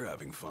like you're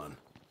having fun.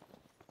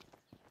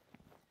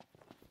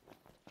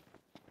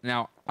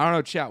 Now, I don't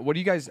know, chat. What do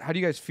you guys? How do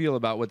you guys feel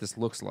about what this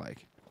looks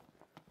like?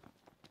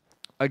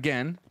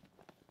 Again,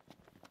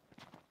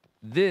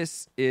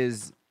 this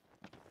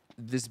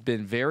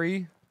been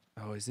very.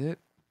 Oh, is it?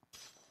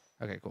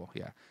 Okay, cool.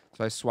 Yeah.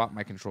 So I swapped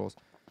my controls.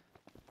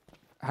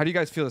 How do you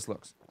guys feel this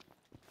looks?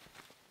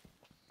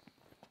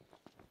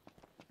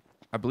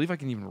 I believe I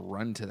can even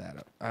run to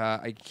that.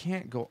 I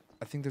can't go.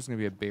 I think there's gonna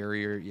be a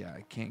barrier. Yeah,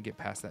 I can't get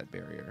past that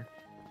barrier.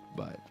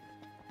 But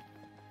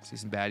see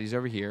some baddies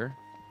over here.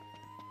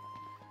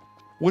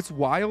 What's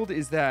wild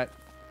is that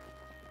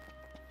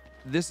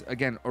this,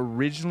 again,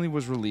 originally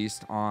was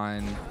released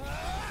on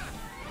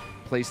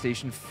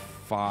PlayStation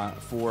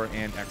 4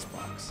 and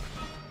Xbox.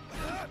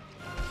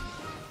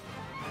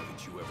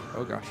 Haven't you ever heard?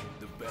 Oh, gosh.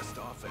 The best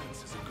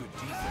offense is a good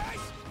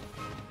defense.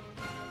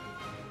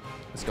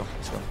 Let's go.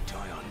 Let's go.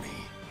 Die on me.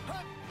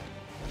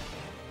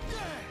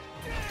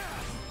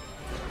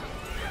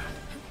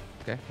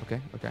 Okay,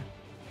 okay, okay.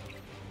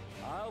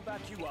 I'll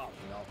back you up,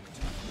 Noct.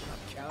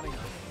 I'm counting on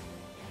you.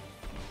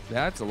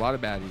 That's a lot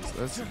of baddies.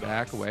 Let's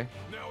back away.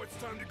 Now it's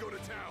time to go to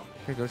town.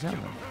 Okay, go down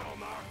then. Hell,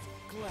 Noct.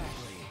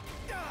 Gladly.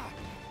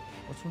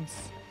 Which one's...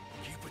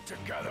 Keep it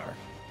together.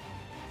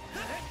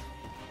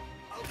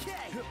 Okay.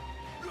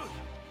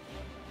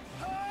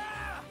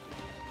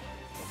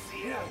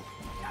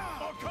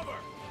 I'll cover.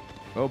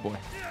 Oh, boy.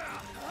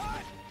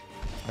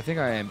 I think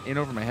I am in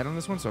over my head on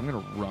this one, so I'm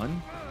going to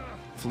run.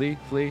 Flee,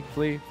 flee,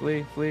 flee,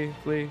 flee, flee,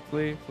 flee,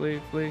 flee,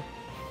 flee, flee.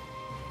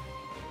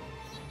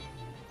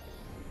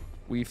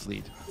 We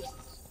fleed.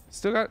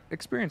 Still got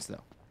experience,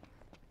 though.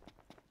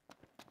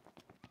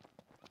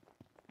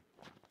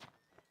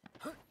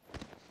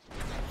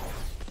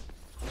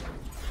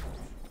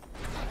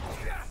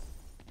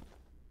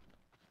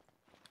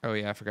 Oh,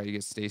 yeah, I forgot you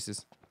get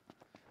stasis.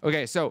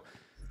 Okay, so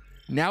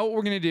now what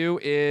we're going to do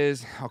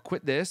is I'll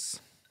quit this.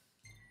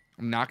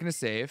 I'm not going to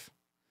save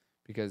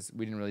because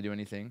we didn't really do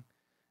anything.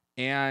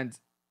 And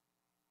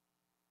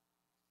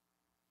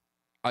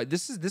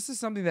this is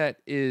something that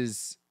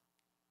is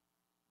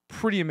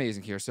pretty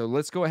amazing here. So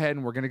let's go ahead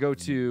and we're going to go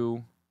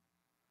to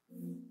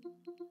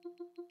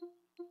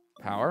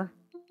power,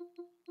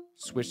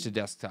 switch to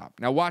desktop.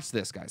 Now watch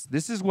this, guys.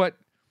 This is what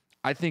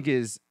I think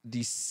is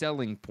the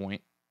selling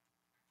point.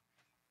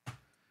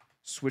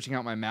 Switching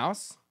out my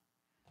mouse.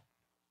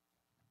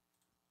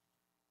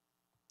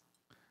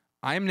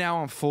 I am now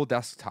on full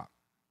desktop.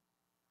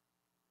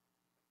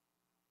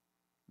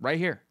 Right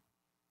here.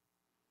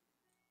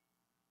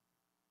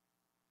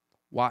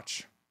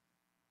 Watch.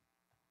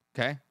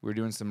 Okay, we're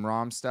doing some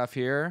ROM stuff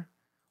here.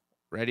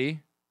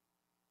 Ready?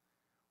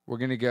 We're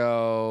going to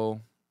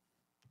go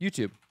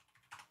YouTube.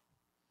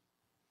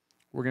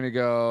 We're going to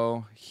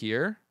go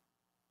here.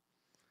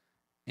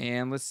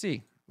 And let's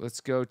see.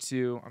 Let's go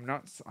to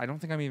I don't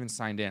think I'm even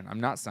signed in.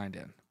 I'm not signed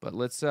in. But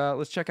let's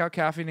check out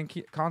Caffeine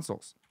and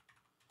Consoles.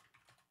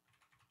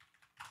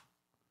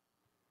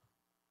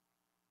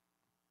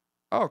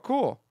 Oh,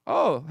 cool.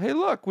 Oh, hey,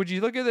 look. Would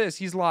you look at this?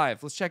 He's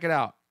live. Let's check it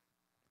out.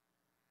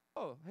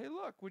 Oh, hey,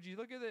 look. Would you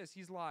look at this?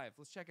 He's live.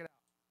 Let's check it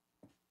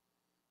out.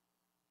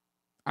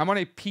 I'm on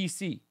a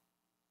PC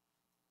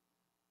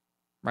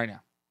right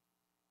now.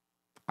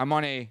 I'm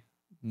on a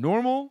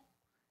normal,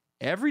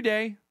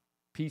 everyday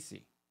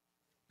PC.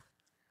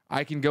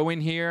 I can go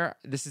in here.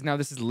 This is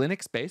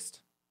Linux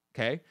based.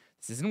 Okay.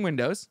 This isn't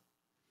Windows.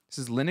 This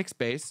is Linux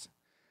based.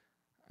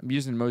 I'm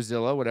using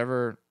Mozilla,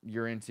 whatever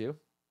you're into.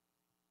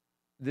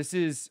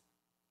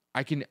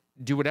 I can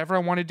do whatever I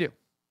want to do.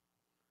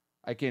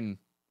 I can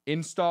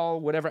install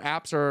whatever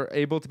apps are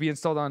able to be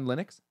installed on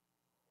Linux.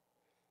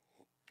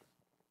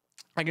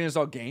 I can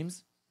install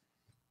games.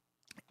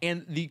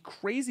 And the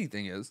crazy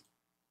thing is,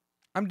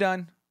 I'm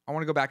done. I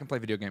want to go back and play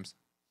video games.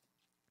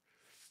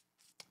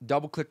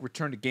 Double click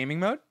return to gaming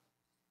mode.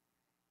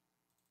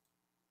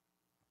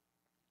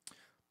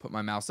 Put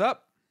my mouse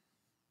up.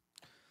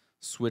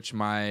 Switch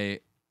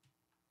my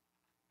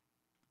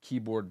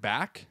keyboard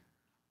back.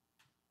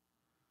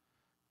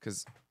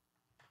 Because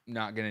I'm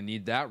not going to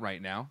need that right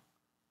now.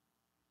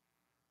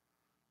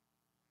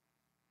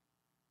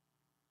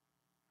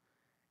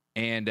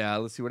 And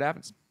let's see what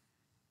happens.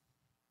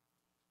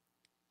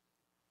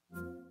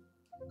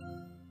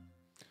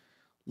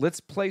 Let's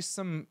play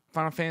some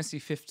Final Fantasy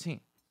 15.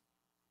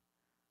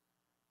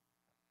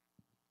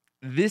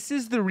 This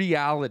is the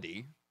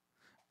reality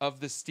of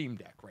the Steam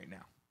Deck right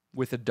now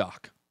with a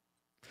dock.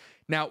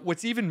 Now,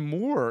 what's even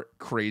more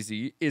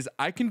crazy is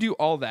I can do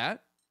all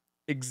that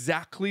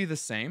exactly the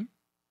same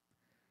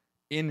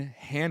in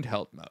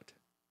handheld mode.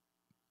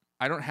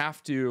 I don't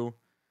have to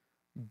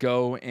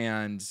go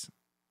and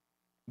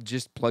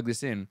just plug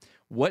this in.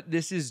 What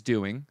this is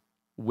doing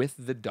with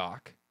the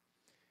dock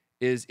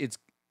is it's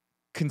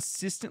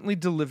consistently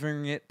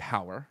delivering it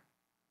power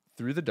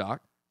through the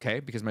dock, okay,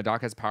 because my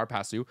dock has power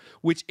pass-through,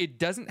 which it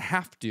doesn't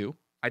have to.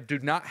 I do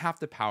not have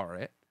to power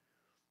it.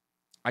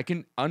 I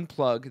can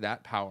unplug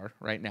that power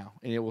right now,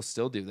 and it will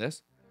still do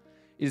this.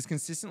 It is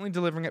consistently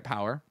delivering it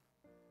power,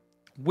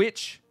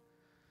 which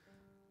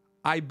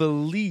I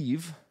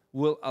believe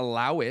will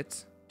allow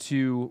it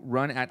to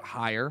run at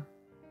higher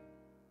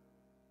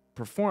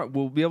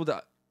we'll be able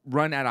to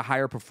run at a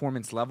higher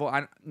performance level.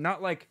 I'm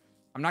not going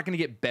to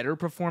get better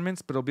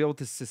performance, but it'll be able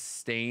to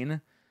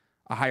sustain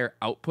a higher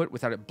output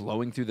without it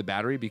blowing through the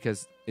battery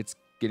because it's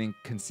getting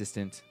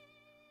consistent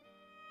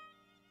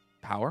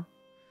power.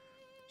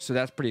 So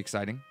that's pretty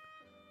exciting.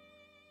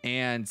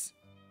 And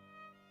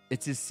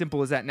it's as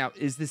simple as that. Now,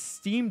 is the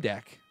Steam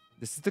Deck,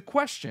 this is the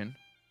question,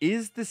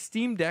 is the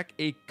Steam Deck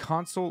a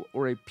console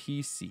or a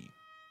PC?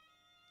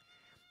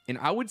 And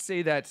I would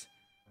say that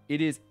it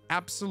is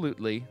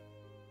absolutely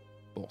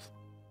both,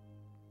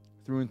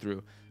 through and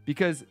through.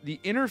 Because the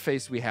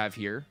interface we have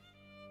here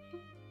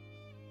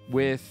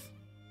with...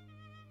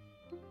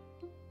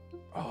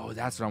 Oh,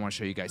 that's what I want to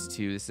show you guys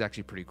too. This is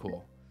actually pretty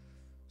cool.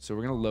 So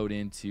we're going to load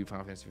into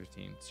Final Fantasy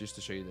 15 just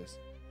to show you this.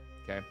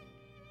 Okay.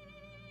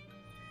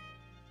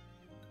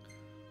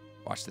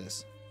 Watch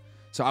this.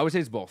 So I would say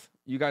it's both.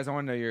 You guys, I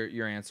want to know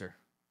your answer.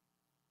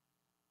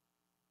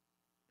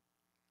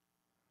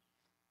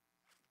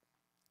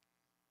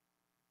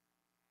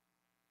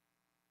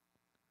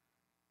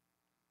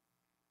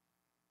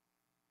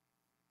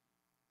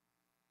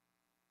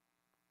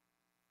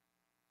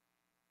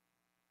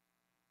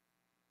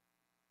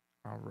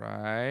 All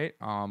right,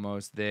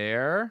 almost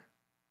there.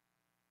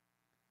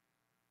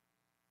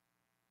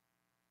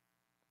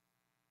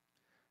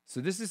 So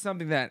this is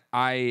something that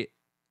I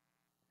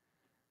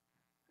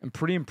am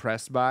pretty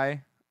impressed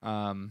by.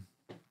 Load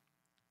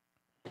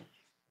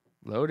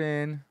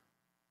in.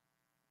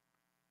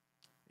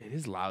 It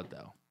is loud,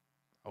 though.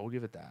 I will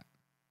give it that.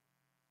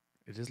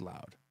 It is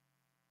loud.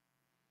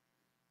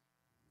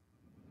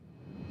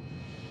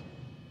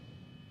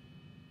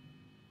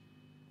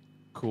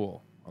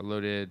 Cool. I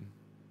loaded...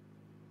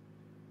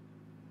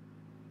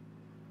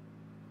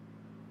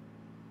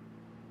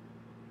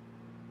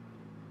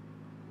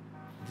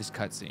 this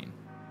cutscene.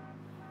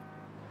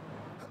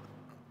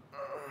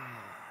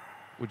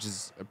 which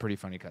is a pretty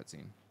funny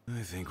cutscene.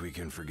 I think we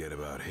can forget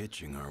about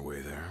hitching our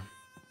way there.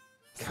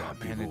 God,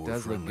 man, it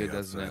does look good,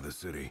 doesn't it? The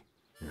city.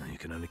 You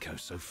can only go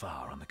so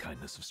far on the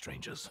kindness of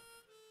strangers.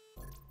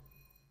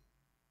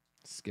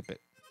 Skip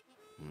it.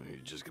 You're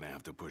just gonna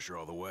have to push her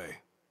all the way.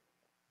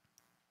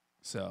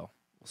 So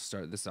we'll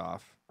start this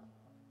off.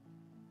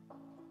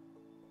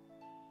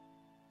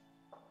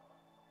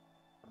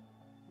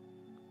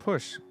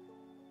 Push.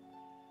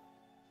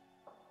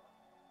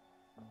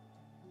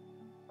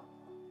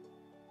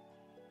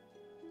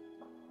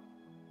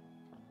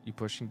 You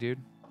pushing, dude?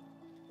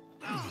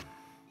 There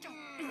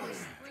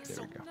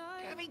we go.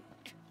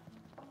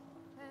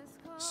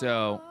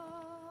 So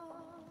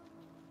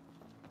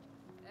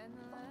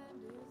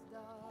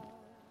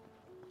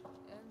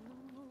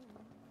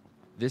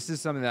this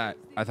is something that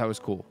I thought was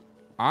cool.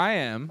 I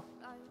am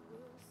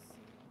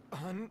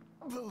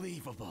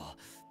Unbelievable.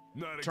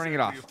 Not Turning it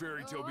exactly off. a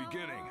fairy tale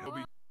beginning. It'll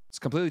be It's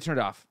completely turned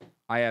off.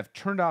 I have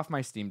turned off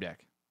my Steam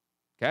Deck.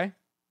 Okay?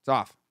 It's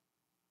off.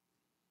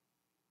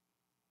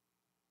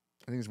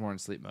 I think it's more in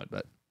sleep mode,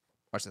 but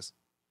watch this.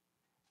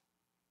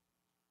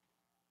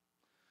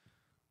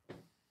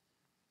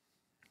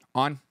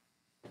 On.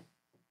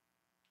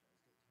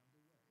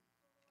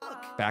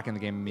 Back in the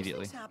game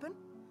immediately. Things happen.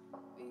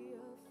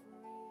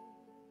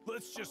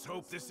 Let's just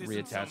hope this isn't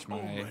Reattach some my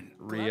omen.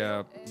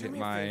 get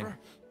my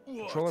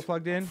What? controller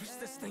plugged in, Push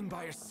this thing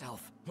by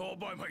yourself. All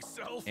by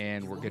myself?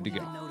 and we're good to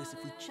go. Notice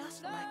if we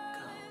just let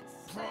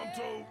go.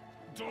 Pronto,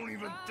 don't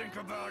even think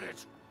about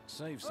it.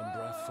 Save some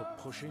breath for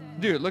pushing.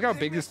 Dude, look how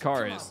big this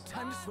car is.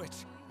 Time to switch.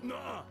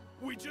 Nuh-uh.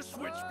 We just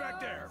switched back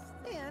there.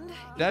 And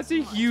That's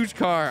a huge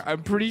car.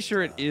 I'm pretty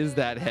sure it is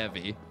that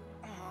heavy.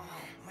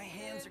 my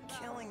hands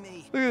are killing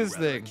me. Look at this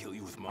Rather thing. kill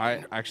you with I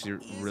mine. actually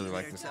really Easy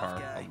like there, this tough car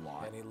guy. a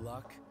lot. Any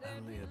luck?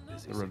 Only a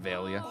busy The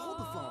Revelia. Hold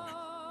the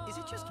phone. Is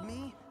it just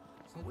me?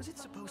 Or was it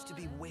supposed to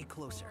be way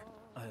closer?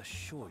 I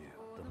assure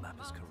you, the map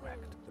is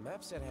correct. The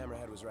map said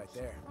Hammerhead was right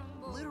there.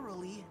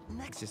 Literally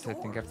next It's just I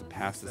think I have to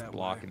pass this That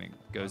block way. and it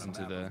goes On a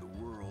into map the... of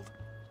the world.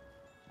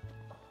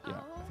 Yeah,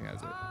 I think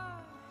that's it.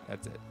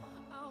 That's it.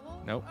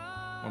 Nope.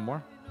 One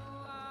more.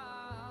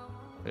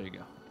 There you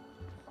go.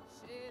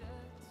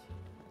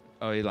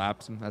 Oh, he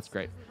laps him. That's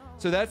great.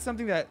 So that's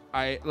something that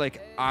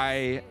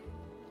I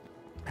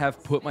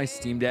have put my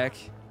Steam Deck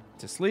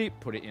to sleep,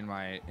 put it in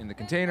the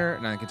container,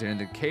 and then container in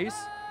the case,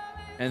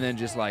 and then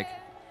just like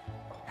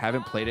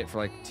haven't played it for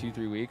like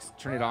 2-3 weeks.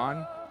 Turn it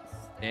on,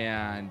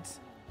 and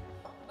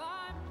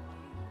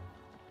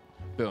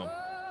boom,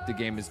 the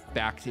game is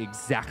back to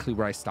exactly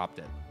where I stopped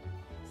it.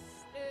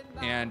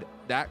 And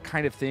that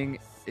kind of thing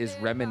is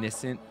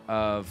reminiscent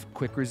of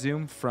Quick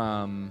Resume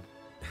from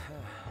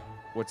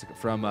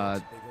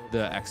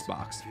the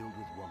Xbox. Filled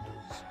with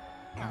wonders.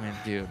 I mean,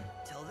 dude,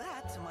 Tell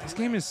that to my this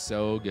game is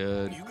so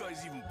good. You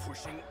guys even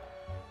pushing?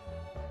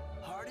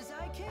 hard as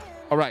I can.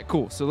 All right,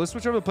 cool. So let's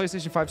switch over to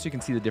PlayStation 5 so you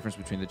can see the difference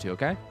between the two,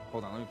 okay?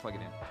 Hold on, let me plug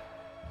it in.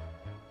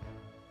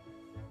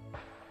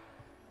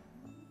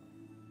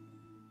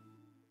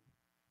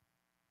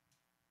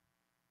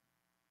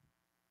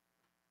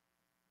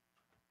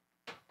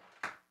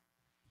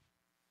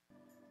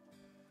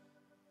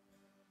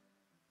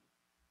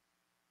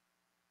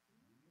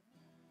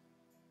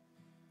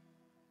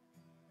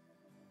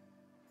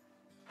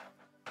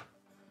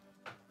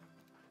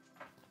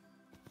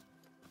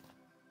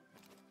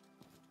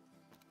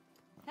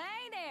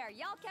 Hey there,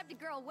 y'all kept a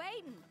girl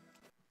waiting.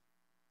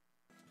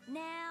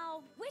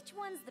 Now, which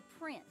one's the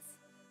prince?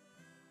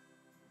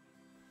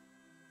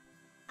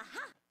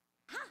 Aha!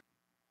 Ha!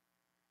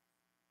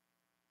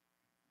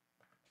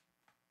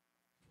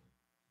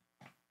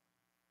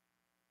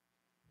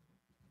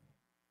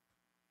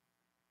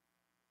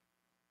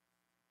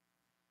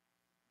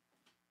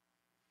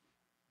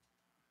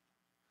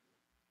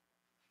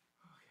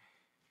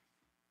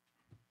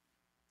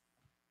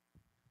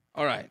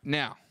 All right,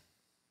 now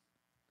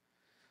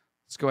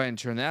let's go ahead and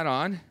turn that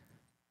on.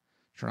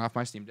 Turn off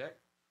my Steam Deck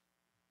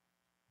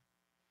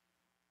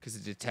because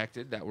it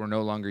detected that we're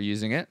no longer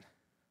using it.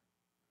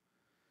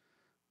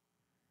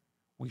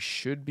 We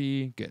should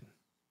be good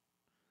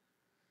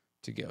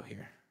to go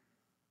here.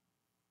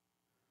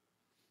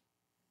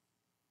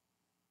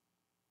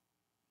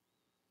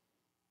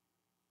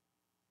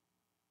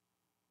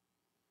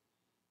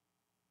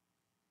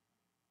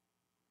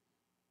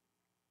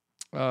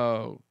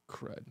 Oh,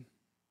 crud.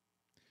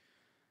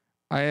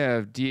 I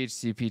have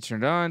DHCP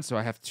turned on, so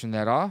I have to turn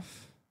that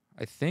off,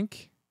 I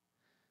think.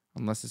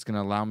 Unless it's going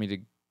to allow me to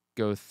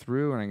go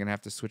through and I'm going to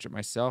have to switch it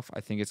myself. I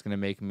think it's going to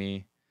make me...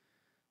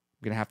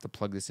 I'm going to have to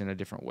plug this in a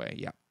different way.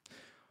 Yeah.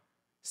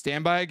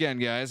 Stand by again,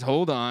 guys.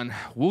 Hold on.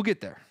 We'll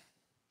get there.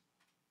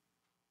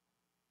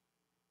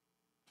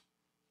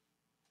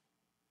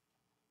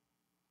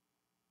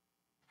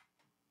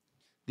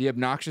 The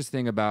obnoxious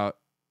thing about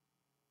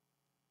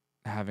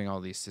having all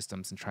these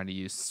systems and trying to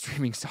use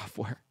streaming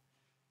software.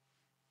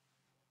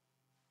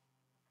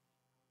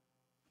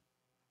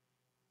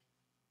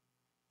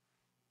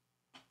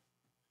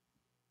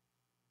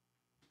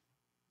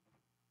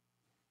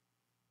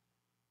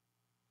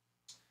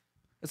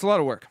 It's a lot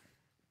of work.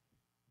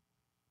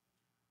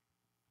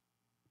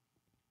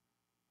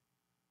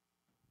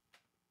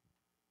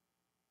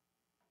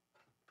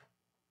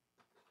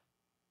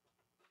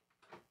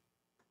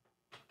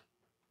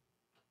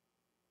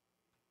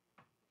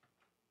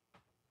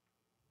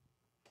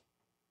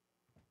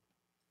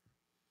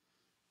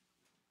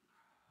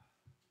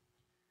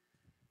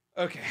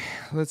 Okay,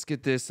 let's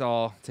get this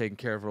all taken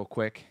care of real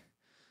quick.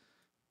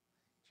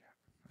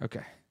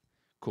 Okay,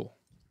 cool.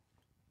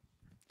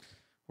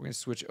 We're going to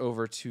switch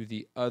over to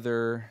the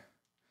other.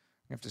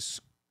 I have to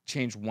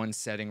change one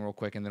setting real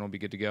quick, and then we'll be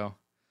good to go.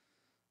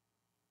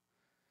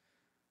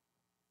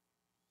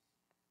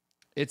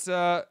 It's,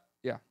 yeah.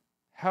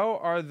 How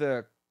are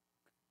the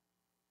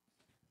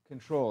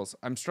controls?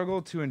 I'm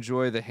struggling to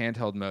enjoy the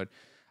handheld mode.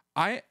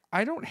 I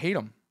don't hate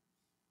them,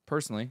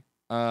 personally.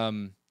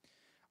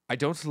 I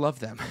don't love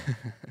them.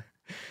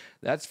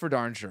 That's for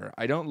darn sure.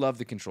 I don't love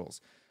the controls.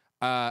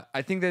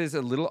 I think that is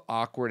a little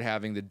awkward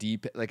having the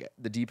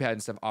D-pad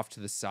and stuff off to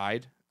the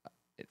side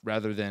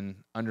rather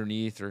than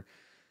underneath, or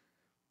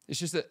it's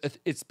just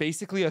it's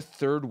basically a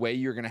third way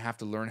you're going to have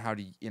to learn how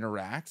to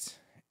interact,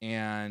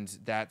 and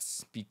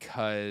that's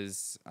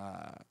because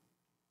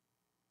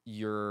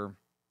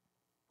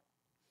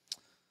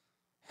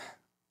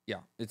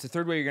it's a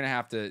third way you're going to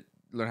have to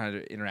learn how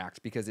to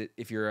interact, because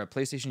if you're a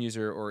PlayStation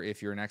user or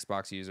if you're an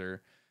Xbox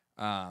user,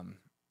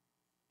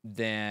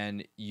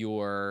 then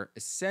you're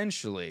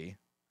essentially,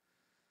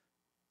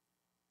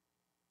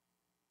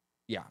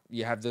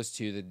 you have those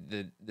two,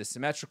 the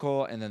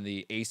symmetrical and then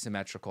the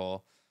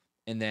asymmetrical.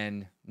 And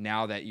then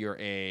now that you're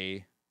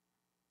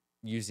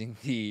using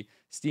the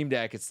Steam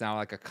Deck, it's now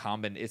like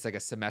it's like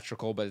a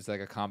symmetrical, but it's like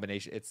a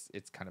combination.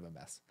 It's kind of a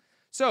mess.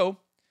 So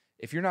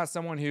if you're not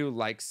someone who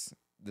likes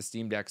the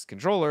Steam Deck's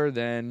controller,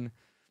 then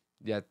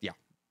yeah,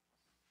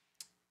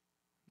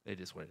 it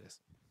is what it is.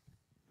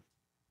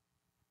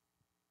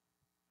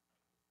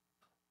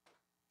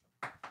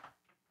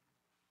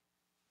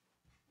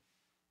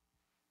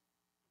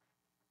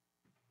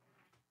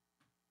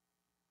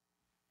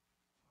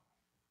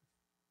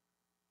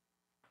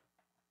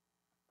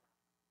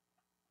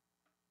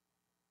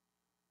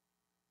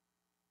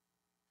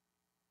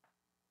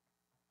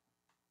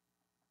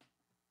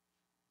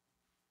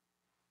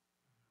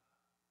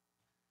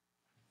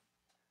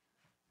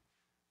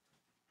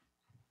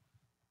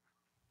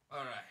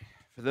 All right.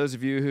 For those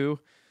of you who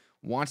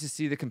want to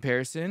see the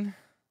comparison,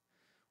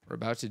 we're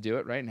about to do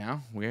it right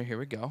now. Here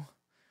we go.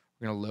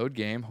 We're going to load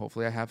game.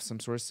 Hopefully I have some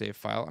sort of save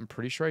file. I'm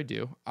pretty sure I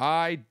do.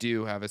 I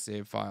do have a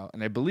save file,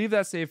 and I believe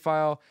that save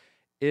file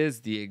is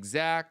the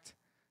exact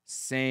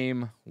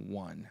same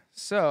one.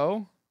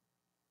 So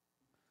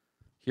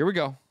here we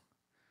go.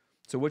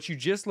 So what you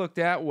just looked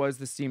at was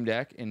the Steam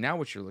Deck, and now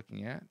what you're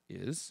looking at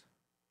is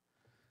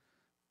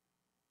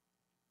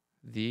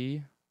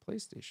the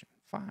PlayStation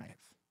 5.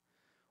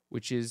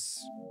 Which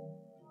is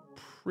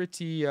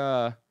pretty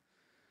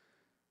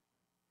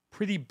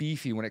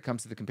beefy when it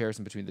comes to the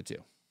comparison between the two.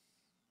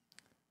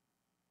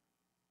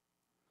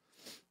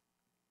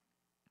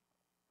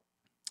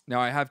 Now,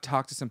 I have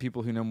talked to some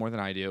people who know more than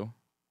I do.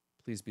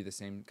 Please be the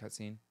same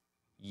cutscene.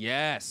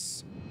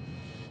 Yes.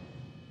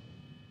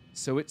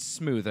 So it's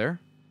smoother.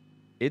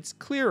 It's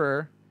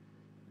clearer.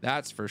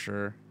 That's for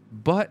sure.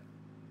 But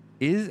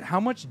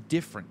how much of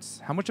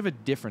a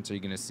difference are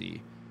you going to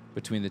see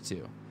between the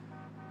two?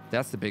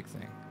 That's the big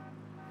thing.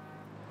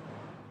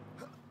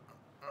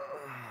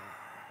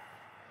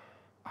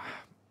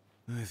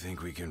 I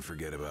think we can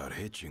forget about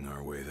hitching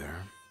our way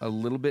there. A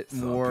little bit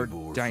more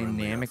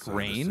dynamic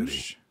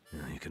range.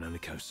 You can only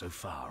go so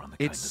far on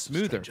the It's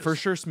smoother, for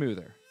sure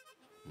smoother.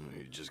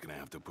 You're just gonna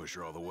have to push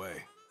her all the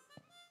way.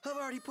 I've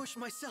already pushed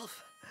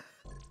myself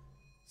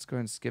Let's go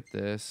ahead and skip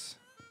this.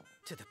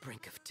 to the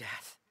brink of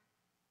death.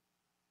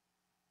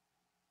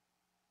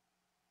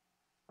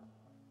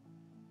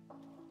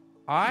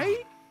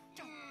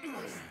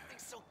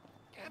 So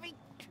heavy.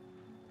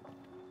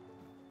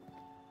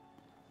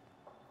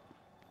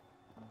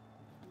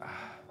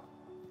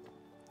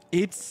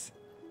 It's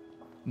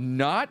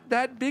not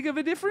that big of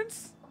a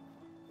difference.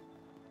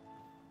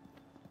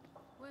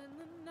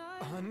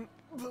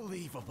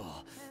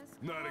 Unbelievable.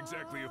 Not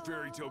exactly a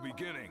fairy tale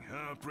beginning,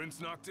 huh,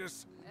 Prince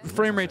Noctis?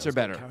 Frame rates are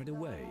better. Carried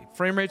away.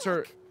 Frame rates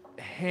are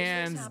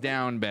hands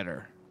down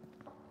better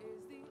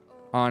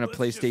on a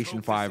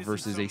PlayStation 5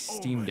 versus a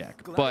Steam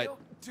Deck. But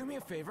Do me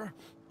a favor.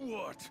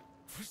 What?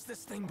 Push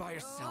this thing by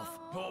yourself.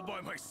 All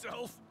by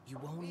myself? You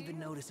won't even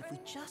notice if we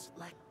just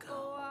let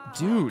go.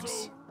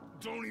 dudes,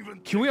 Don't even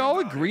can we think all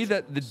about agree it.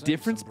 that the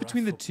difference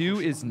between the two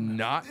is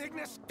not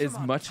as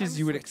much as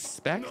you would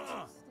expect?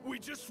 We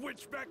just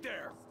switched back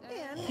there.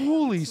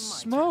 Holy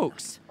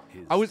smokes.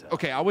 I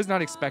was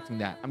not expecting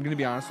that. I'm going to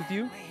be honest with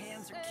you. My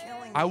hands are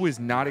killing I me. was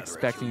not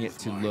expecting it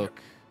to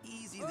look.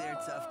 Easy there,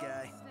 tough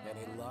guy.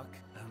 Any luck?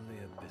 Only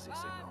a busy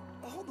signal.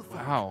 Hold the phone.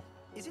 Wow.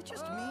 Is it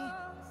just me?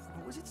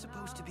 Or was it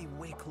supposed to be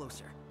way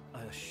closer?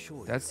 I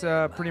assure you. That's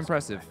pretty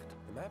impressive.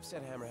 The map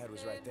said Hammerhead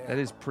was right there. That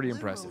is pretty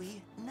impressive.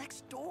 Literally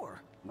next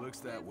door. Looks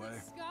that way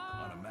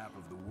on a map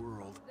of the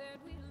world.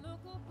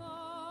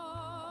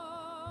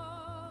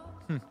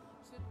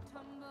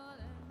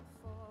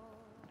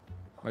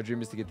 My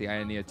dream is to get the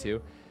Ionia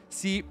too.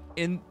 See,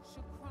 in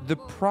the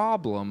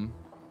problem,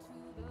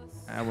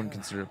 I wouldn't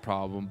consider it a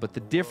problem, but the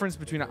difference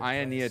between an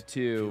Ionia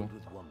 2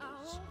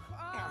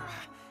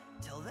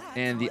 Till that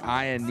and the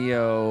time,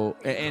 Ionio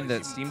and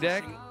the Steam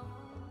Deck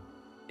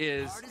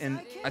is,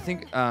 and I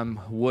think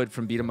Wood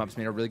from Beat 'em Ups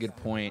made a really good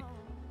point.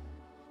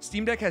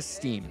 Steam Deck has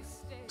Steam,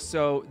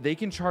 so they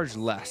can charge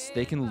less.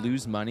 They can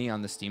lose money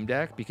on the Steam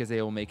Deck because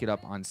they will make it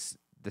up on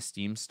the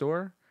Steam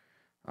store.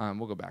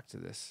 We'll go back to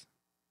this.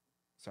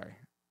 Sorry.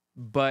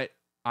 But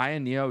Aya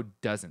Neo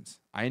doesn't.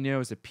 Aya Neo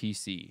is a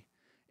PC.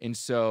 And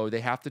so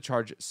they have to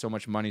charge so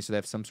much money so they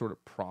have some sort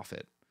of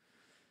profit.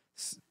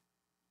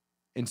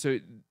 And so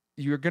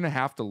you're going to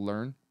have to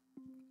learn.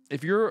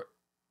 If you're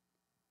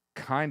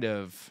kind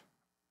of...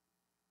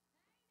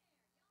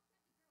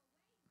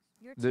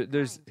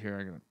 There's here,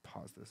 I'm going to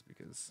pause this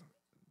because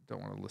I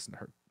don't want to listen to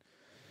her.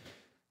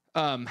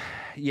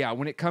 Yeah,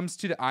 when it comes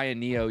to the Aya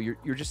Neo,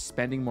 you're just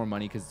spending more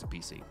money because it's a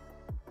PC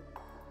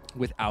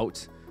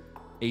without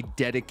a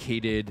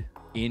dedicated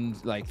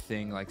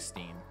thing like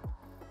Steam.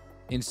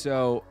 And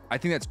so I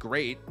think that's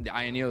great. The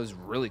Aya Neo is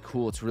really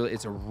cool.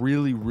 It's a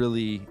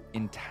really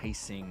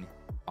enticing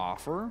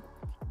offer,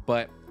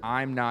 but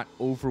I'm not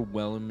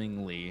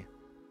overwhelmingly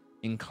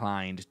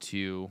inclined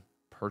to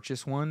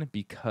purchase one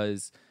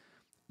because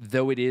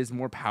though it is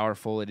more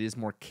powerful, it is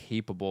more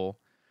capable,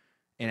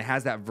 and it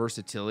has that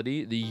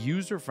versatility, the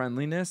user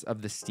friendliness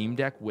of the Steam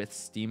Deck with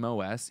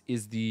SteamOS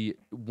is the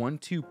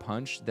 1-2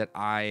 punch that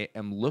I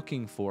am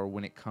looking for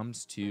when it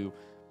comes to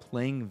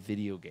playing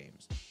video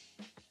games.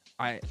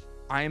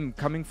 I'm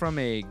coming from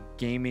a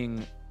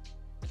gaming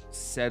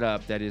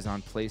setup that is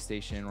on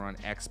PlayStation or on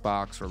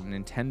Xbox or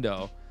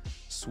Nintendo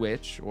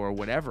Switch or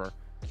whatever,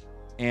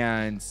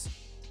 and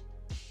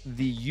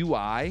the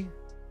UI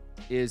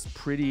is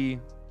pretty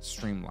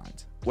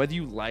streamlined. Whether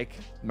you like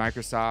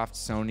Microsoft,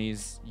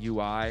 Sony's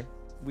UI,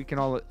 we can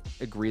all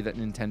agree that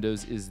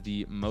Nintendo's is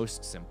the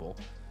most simple.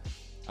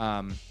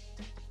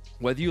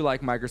 Whether you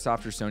like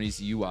Microsoft or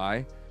Sony's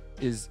UI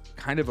is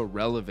kind of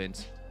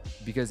irrelevant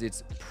because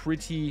it's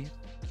pretty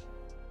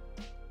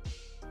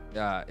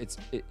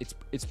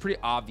it's pretty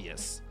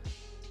obvious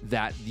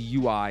that the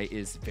UI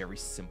is very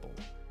simple.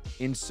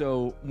 And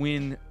so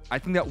when I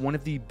think that one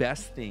of the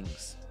best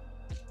things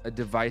a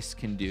device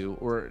can do,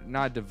 or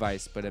not a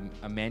device, but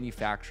a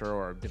manufacturer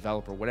or a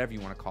developer, whatever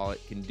you want to call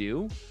it, can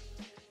do,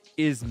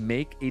 is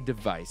make a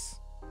device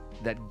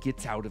that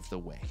gets out of the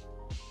way.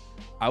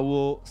 I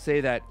will say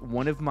that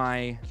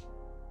I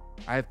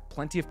have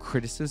plenty of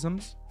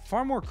criticisms,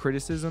 far more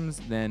criticisms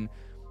than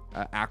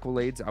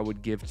accolades I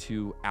would give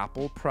to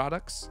Apple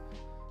products.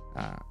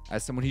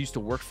 As someone who used to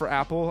work for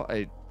Apple,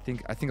 I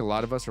think a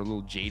lot of us are a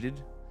little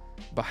jaded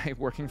by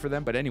working for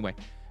them. But anyway,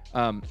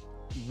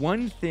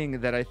 one thing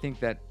that I think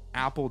that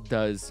Apple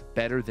does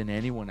better than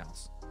anyone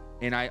else,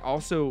 and I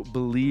also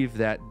believe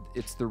that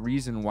it's the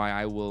reason why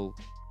I will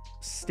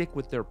stick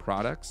with their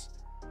products,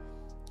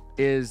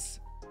 is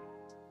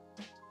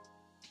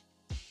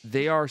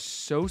they are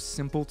so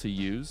simple to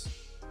use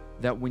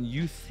that when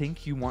you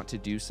think you want to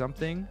do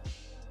something,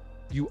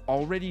 you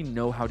already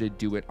know how to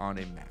do it on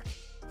a Mac,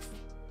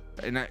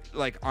 and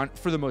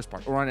for the most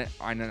part, or on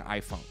an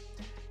iPhone.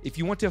 If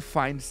you want to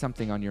find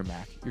something on your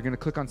Mac, you're going to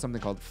click on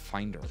something called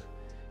Finder.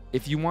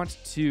 If you want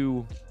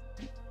to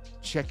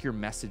check your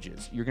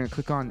messages, you're going to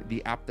click on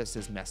the app that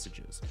says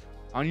Messages.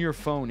 On your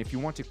phone, if you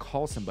want to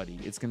call somebody,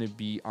 it's going to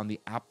be on the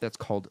app that's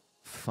called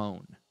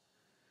Phone.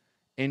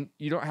 And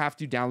you don't have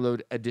to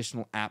download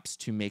additional apps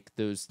to make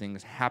those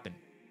things happen.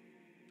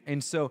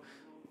 And so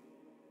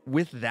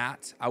with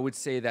that, I would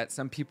say that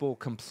some people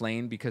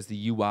complain because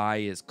the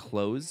UI is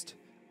closed.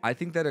 I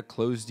think that a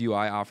closed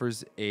UI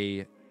offers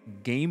a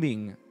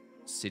gaming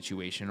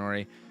situation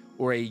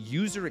or a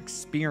user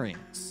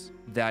experience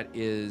that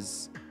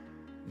is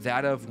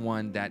that of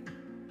one that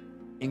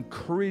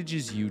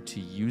encourages you to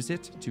use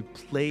it to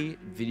play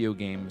video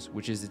games,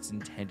 which is its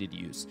intended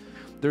use.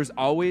 There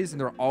always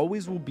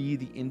will be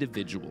the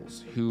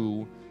individuals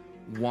who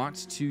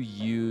want to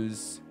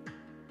use,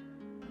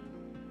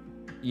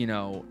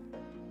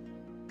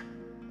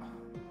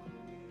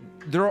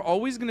 there are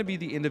always going to be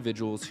the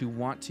individuals who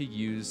want to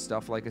use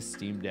stuff like a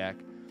Steam Deck,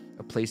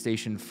 a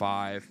PlayStation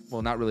 5,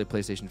 well, not really a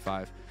PlayStation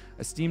 5,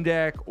 a Steam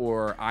Deck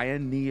or Aya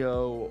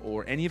Neo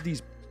or any of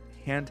these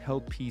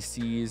handheld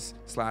PCs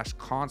 /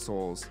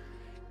 consoles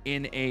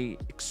in a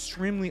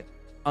extremely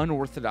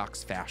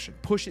unorthodox fashion.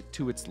 Push it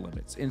to its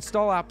limits.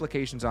 Install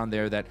applications on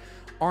there that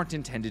aren't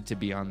intended to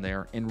be on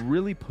there and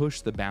really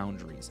push the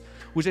boundaries,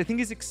 which I think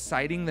is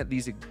exciting that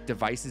these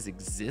devices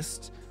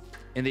exist,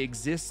 and they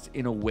exist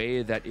in a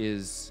way that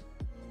is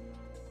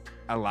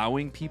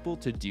allowing people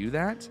to do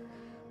that.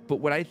 But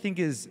what I think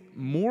is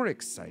more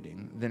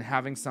exciting than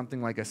having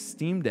something like a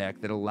Steam Deck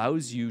that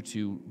allows you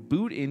to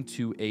boot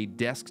into a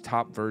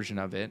desktop version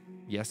of it.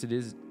 Yes, it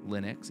is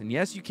Linux, and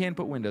yes, you can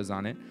put Windows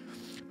on it,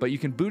 but you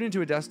can boot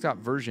into a desktop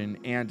version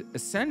and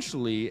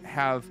essentially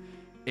have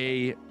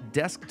a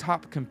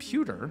desktop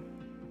computer,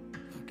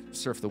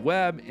 surf the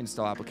web,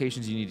 install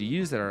applications you need to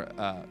use that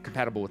are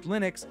compatible with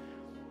Linux,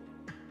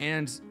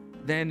 and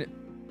then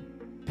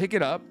pick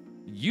it up,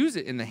 use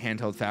it in the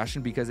handheld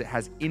fashion because it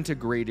has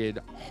integrated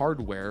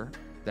hardware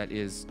that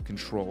is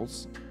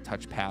controls,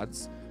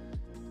 touchpads,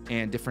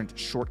 and different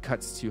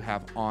shortcuts to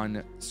have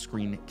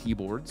on-screen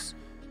keyboards.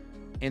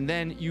 And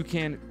then you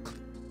can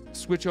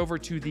switch over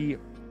to the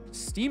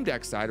Steam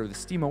Deck side or the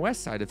Steam OS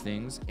side of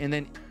things, and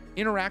then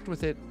interact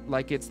with it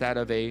like it's that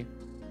of a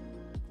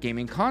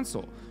gaming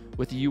console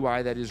with a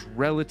UI that is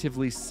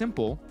relatively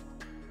simple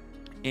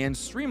and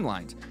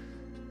streamlined.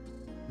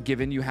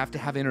 Given you have to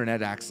have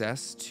internet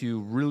access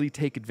to really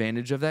take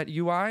advantage of that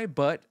UI,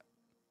 but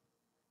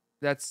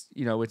that's,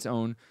 you know, its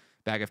own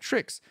bag of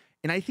tricks.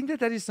 And I think that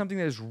that is something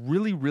that is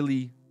really,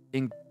 really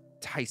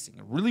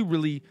enticing, really,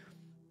 really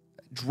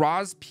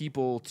draws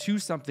people to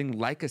something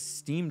like a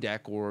Steam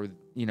Deck or,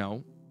 you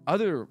know,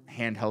 other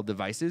handheld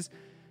devices,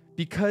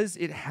 because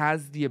it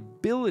has the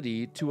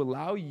ability to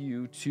allow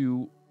you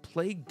to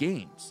play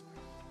games.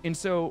 And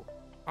so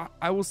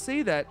I will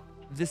say that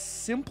the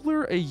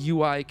simpler a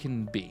UI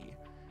can be,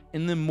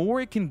 and the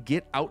more it can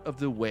get out of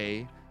the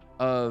way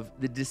of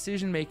the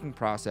decision-making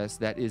process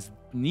that is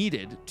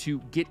needed to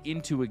get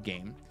into a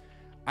game,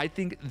 I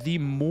think the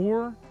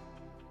more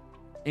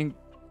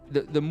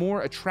the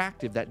more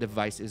attractive that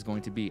device is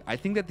going to be. I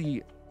think that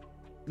the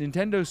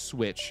Nintendo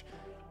Switch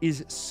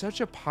is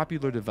such a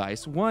popular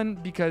device. One,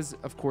 because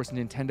of course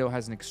Nintendo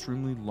has an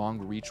extremely long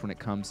reach when it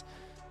comes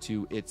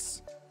to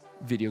its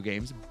video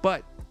games,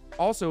 but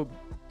also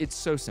it's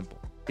so simple.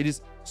 It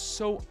is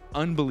so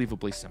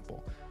unbelievably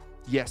simple.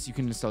 Yes, you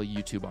can install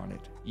YouTube on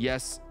it.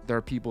 Yes, there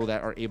are people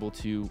that are able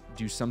to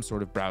do some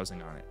sort of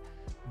browsing on it.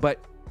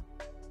 But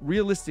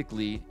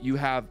realistically, you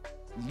have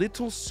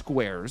little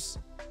squares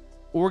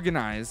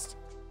organized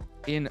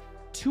in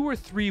 2 or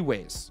 3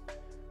 ways.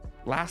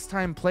 Last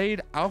time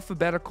played,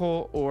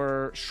 alphabetical,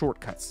 or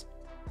shortcuts.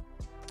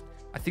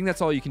 I think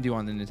that's all you can do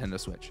on the Nintendo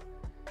Switch.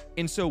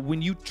 And so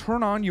when you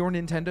turn on your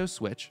Nintendo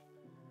Switch,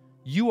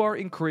 you are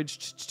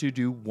encouraged to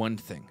do one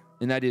thing,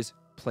 and that is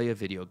play a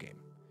video game.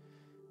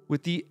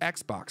 With the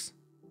Xbox,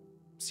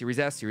 Series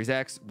S, Series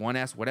X,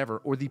 1S, whatever,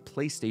 or the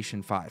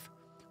PlayStation 5,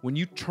 when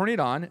you turn it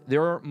on,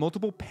 there are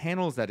multiple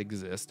panels that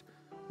exist.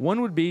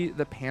 One would be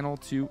the panel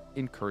to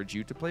encourage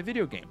you to play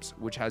video games,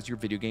 which has your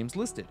video games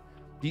listed.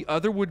 The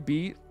other would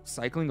be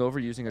cycling over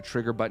using a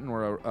trigger button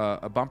or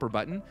a bumper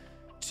button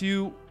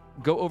to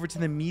go over to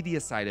the media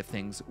side of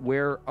things,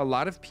 where a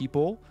lot of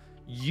people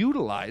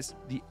utilize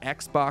the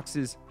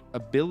Xbox's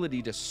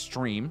ability to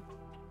stream,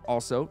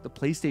 also the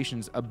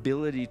PlayStation's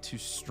ability to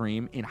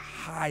stream in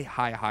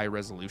high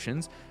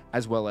resolutions,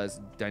 as well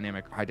as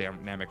high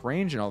dynamic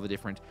range and all the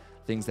different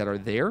things that are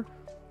there,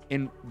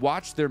 and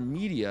watch their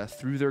media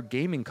through their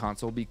gaming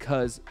console,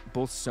 because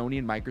both Sony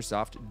and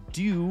Microsoft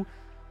do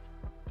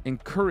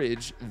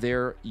encourage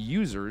their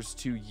users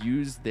to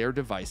use their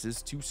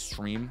devices to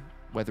stream,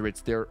 whether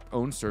it's their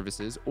own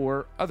services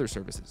or other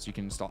services. You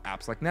can install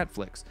apps like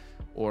Netflix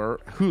or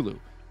Hulu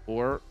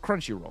or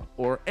Crunchyroll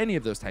or any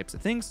of those types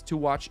of things to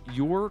watch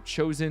your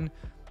chosen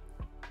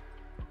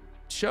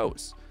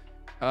shows.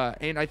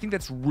 And I think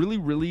that's really,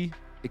 really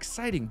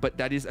exciting. But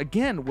that is,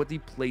 again, what the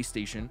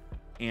PlayStation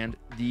and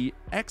the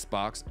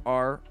Xbox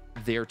are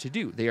there to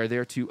do. They are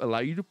there to allow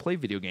you to play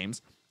video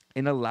games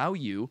and allow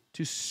you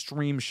to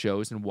stream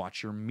shows and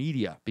watch your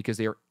media, because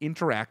they are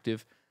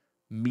interactive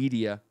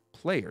media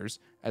players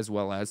as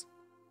well as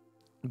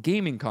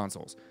gaming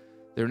consoles.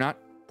 They're not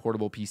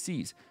portable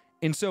PCs.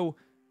 And so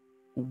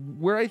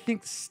where I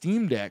think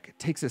Steam Deck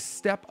takes a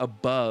step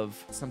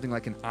above something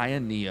like an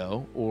Aya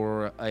Neo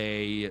or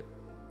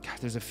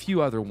there's a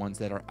few other ones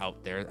that are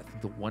out there. I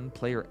think the One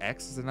Player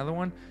X is another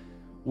one,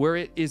 where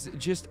it is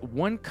just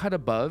one cut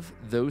above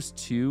those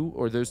 2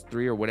 or those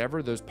 3 or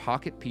whatever, those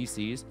pocket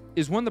PCs,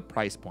 is one, the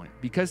price point.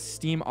 Because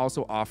Steam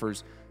also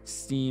offers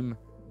Steam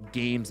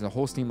games and the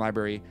whole Steam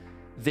library,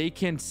 they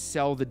can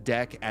sell the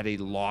deck at a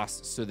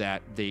loss so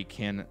that they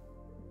can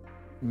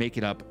make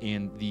it up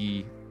in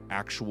the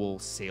actual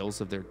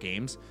sales of their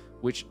games,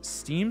 which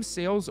Steam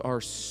sales are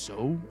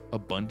so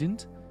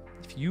abundant.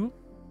 If you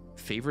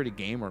favorite a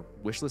game or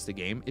wishlist a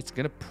game, it's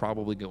going to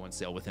probably go on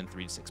sale within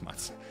 3 to 6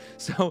 months.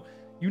 So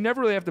you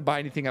never really have to buy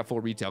anything at full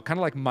retail. Kind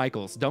of like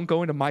Michael's. Don't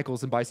go into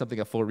Michael's and buy something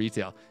at full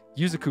retail.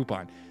 Use a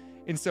coupon.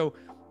 And so,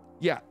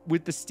 yeah,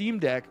 with the Steam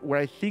Deck, where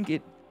I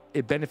think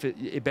the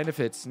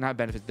benefits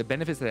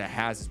that it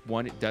has is,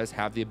 one, it does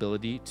have the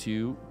ability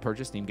to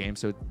purchase Steam games,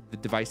 so the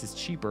device is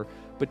cheaper.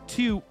 But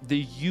 2,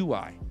 the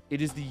UI.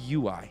 It is the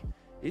UI.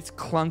 It's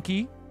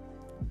clunky,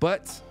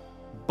 but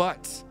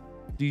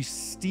the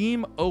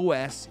Steam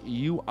OS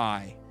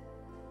UI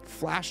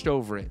flashed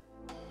over it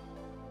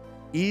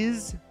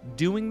is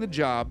doing the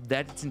job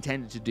that it's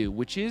intended to do,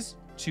 which is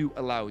to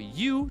allow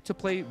you to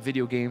play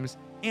video games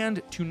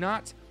and to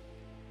not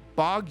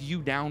bog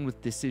you down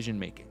with decision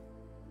making.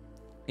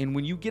 And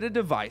when you get a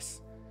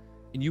device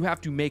and you have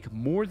to make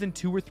more than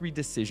 2 or 3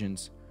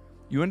 decisions,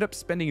 you end up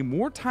spending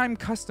more time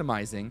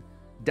customizing,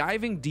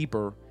 diving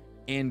deeper,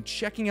 and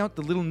checking out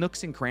the little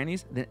nooks and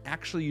crannies than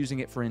actually using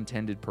it for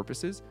intended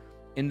purposes.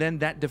 And then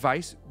that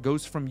device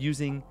goes from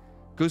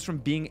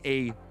being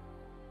a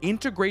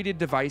integrated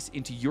device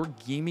into your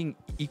gaming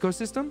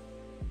ecosystem,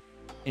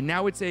 and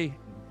now it's a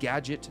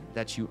gadget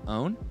that you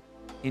own.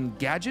 And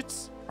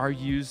gadgets are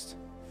used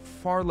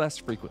far less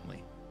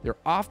frequently. They're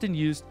often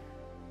used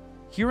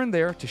here and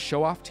there to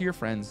show off to your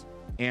friends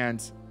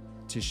and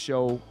to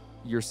show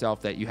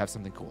yourself that you have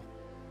something cool.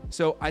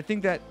 So I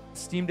think that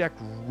Steam Deck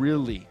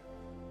really,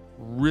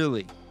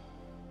 really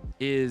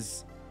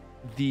is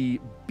the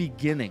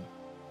beginning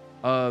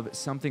of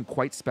something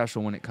quite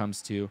special when it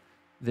comes to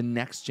the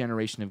next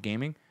generation of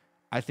gaming.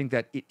 I think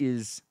that it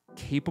is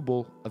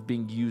capable of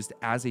being used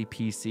as a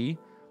PC,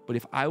 but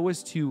if I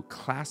was to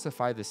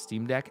classify the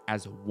Steam Deck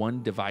as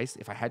one device,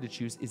 if I had to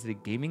choose, is it a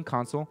gaming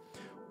console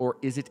or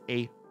is it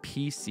a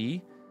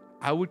PC?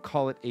 I would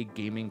call it a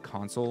gaming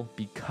console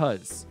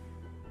because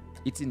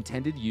its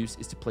intended use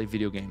is to play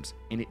video games,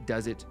 and it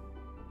does it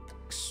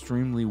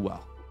extremely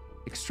well.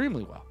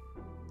 Extremely well.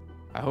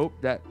 I hope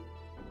that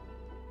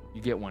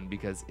you get one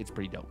because it's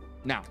pretty dope.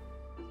 Now,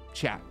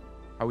 chat,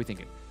 how are we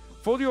thinking?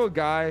 40-year-old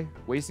guy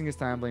wasting his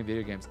time playing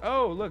video games.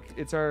 Oh, look,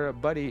 it's our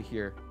buddy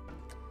here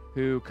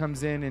who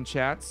comes in and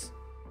chats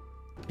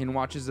and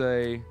watches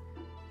a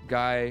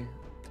guy.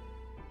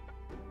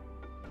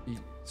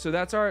 So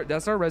that's our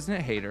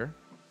resident hater.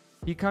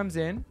 He comes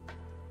in,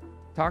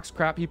 talks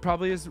crap. He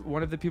probably is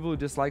one of the people who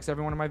dislikes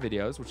every one of my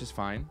videos, which is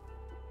fine.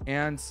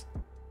 And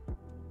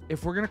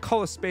if we're gonna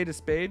call a spade,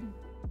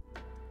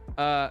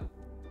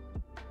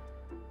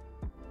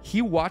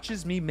 he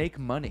watches me make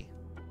money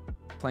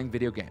playing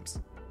video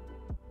games.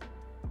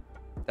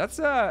 That's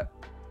a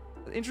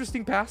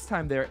interesting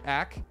pastime there,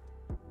 Ack.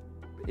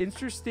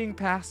 Interesting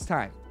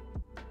pastime.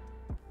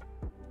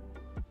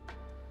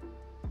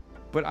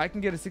 But I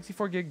can get a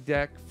 64 gig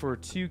deck for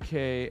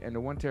 2K and a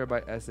 1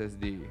 terabyte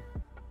SSD.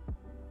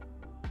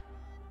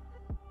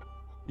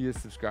 He is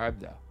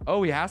subscribed though.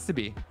 Oh, he has to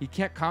be. He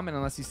can't comment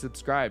unless he's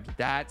subscribed.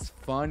 That's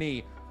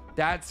funny.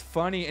 That's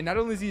funny. And not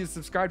only is he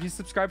subscribed, he's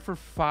subscribed for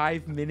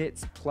 5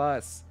 minutes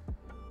plus.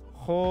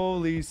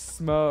 Holy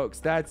smokes.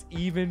 That's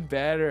even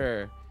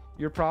better.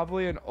 You're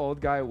probably an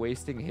old guy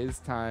wasting his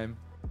time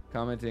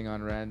commenting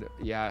on random.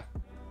 Yeah,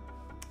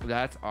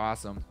 that's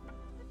awesome.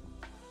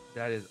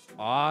 That is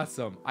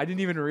awesome. I didn't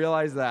even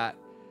realize that.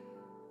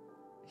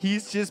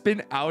 He's just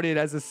been outed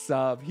as a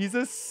sub. He's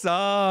a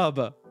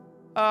sub.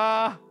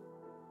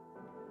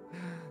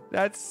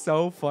 That's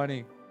so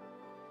funny.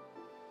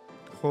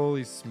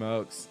 Holy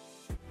smokes.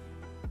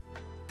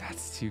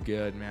 That's too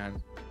good,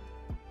 man.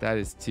 That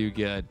is too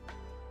good.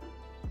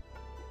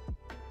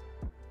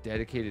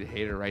 Dedicated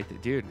hater right there.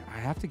 Dude, I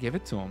have to give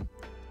it to him.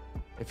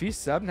 If he's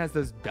subbed and has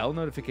those bell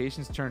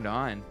notifications turned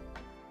on,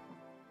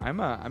 I'm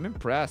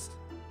impressed.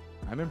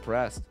 I'm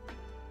impressed.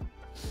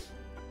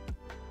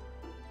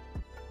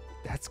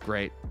 That's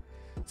great.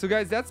 So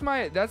guys, that's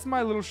my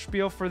little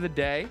spiel for the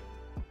day.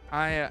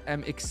 I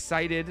am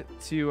excited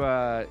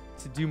to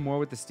do more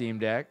with the Steam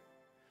Deck.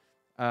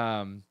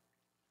 And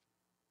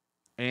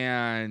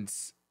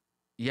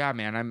yeah,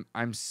 man,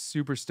 I'm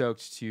super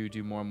stoked to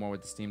do more and more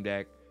with the Steam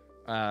Deck.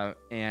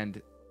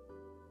 And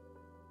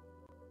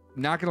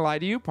not gonna lie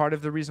to you, part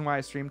of the reason why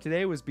I streamed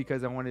today was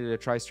because I wanted to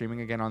try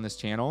streaming again on this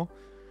channel.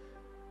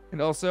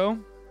 And also,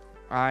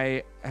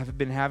 I have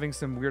been having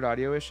some weird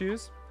audio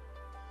issues.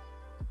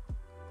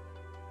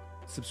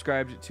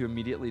 Subscribed to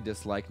immediately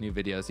dislike new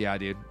videos. Yeah,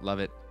 dude. Love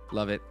it.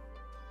 Love it.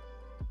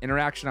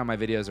 Interaction on my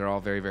videos are all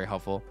very, very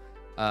helpful.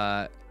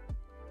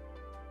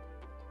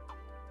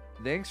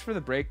 Thanks for the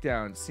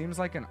breakdown. Seems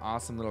like an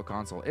awesome little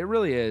console. It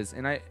really is.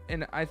 And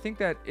I think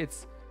that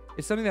it's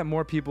something that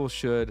more people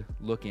should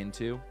look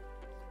into.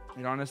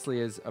 It honestly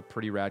is a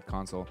pretty rad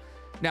console.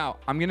 Now,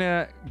 I'm going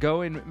to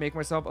go and make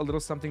myself a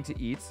little something to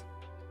eat.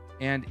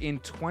 And in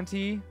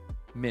 20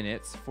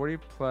 minutes, 40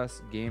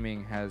 Plus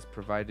Gaming has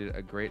provided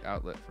a great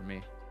outlet for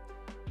me.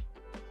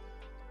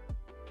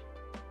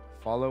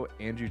 Follow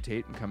Andrew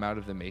Tate and come out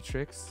of the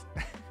Matrix.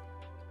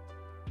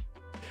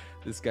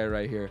 This guy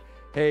right here.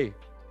 Hey,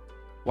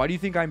 why do you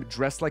think I'm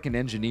dressed like an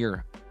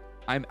engineer?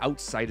 I'm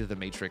outside of the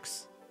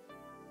Matrix.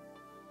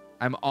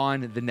 I'm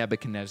on the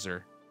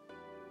Nebuchadnezzar.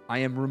 I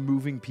am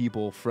removing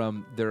people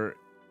from their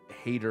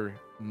hater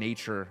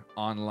nature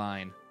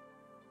online.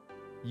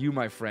 You,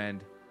 my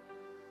friend,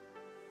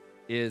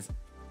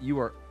 you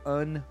are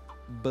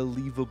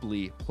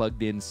unbelievably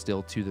plugged in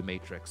still to the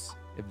Matrix,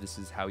 if this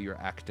is how you're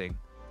acting.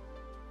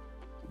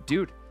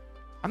 Dude,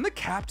 I'm the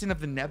captain of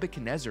the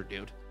Nebuchadnezzar,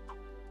 dude.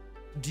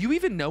 Do you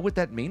even know what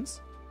that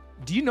means?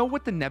 Do you know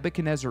what the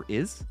Nebuchadnezzar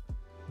is?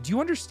 Do you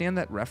understand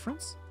that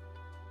reference?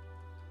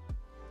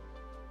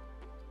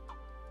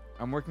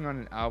 I'm working on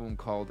an album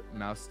called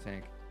Mouse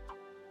Tank.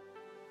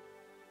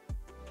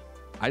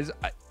 I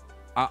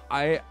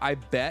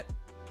bet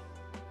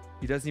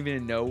he doesn't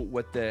even know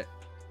what the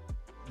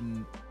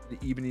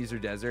Ebenezer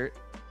Desert.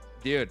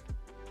 Dude,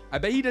 I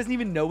bet he doesn't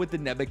even know what the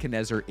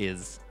Nebuchadnezzar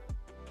is.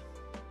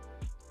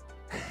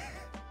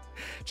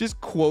 Just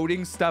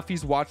quoting stuff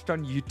he's watched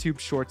on YouTube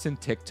Shorts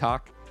and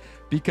TikTok,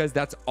 because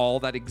that's all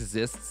that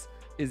exists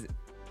is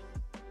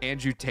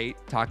Andrew Tate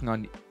talking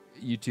on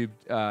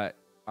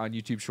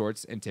YouTube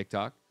Shorts and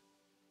TikTok.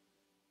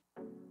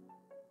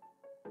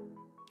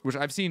 Which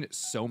I've seen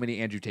so many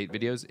Andrew Tate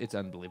videos, it's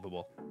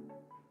unbelievable.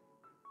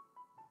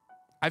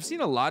 I've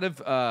seen a lot of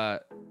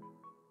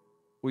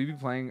will you be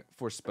playing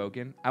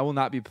Forspoken? I will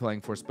not be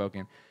playing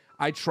Forspoken.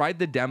 I tried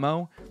the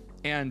demo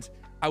and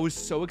I was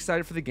so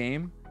excited for the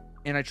game,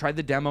 and I tried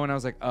the demo, and I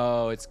was like,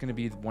 oh, it's gonna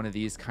be one of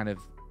these kind of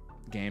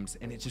games,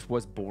 and it just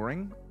was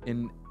boring,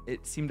 and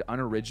it seemed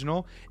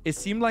unoriginal. It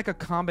seemed like a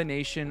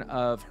combination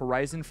of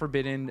Horizon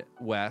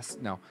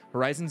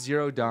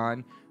Zero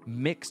Dawn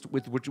mixed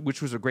with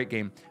which was a great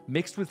game,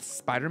 mixed with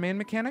Spider-Man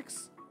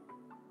mechanics.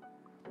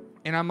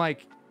 And I'm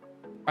like,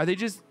 are they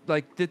just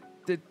like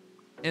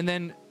and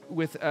then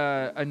with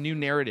a new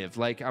narrative?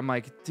 Like, I'm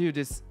like, dude,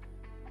 it's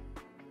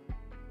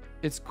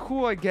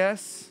cool, I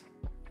guess.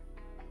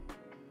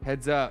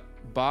 Heads up,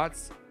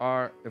 bots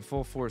are in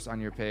full force on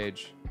your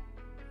page.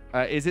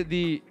 Is it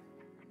the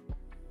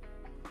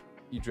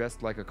you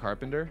dressed like a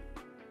carpenter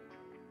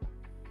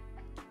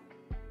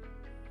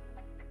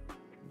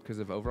because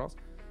of overalls?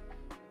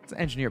 It's an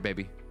engineer,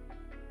 baby.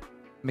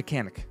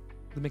 Mechanic.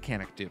 The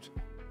mechanic, dude.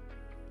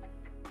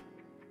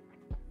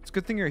 It's a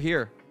good thing you're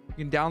here.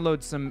 You can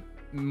download some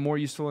more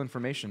useful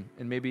information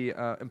and maybe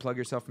unplug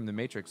yourself from the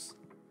Matrix,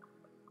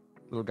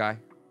 little guy.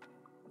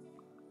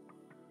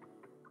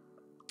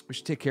 We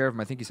should take care of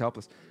him. I think he's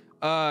helpless.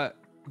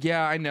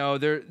 Yeah, I know.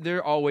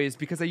 They're always,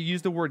 because I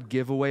used the word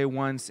giveaway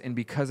once, and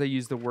because I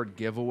used the word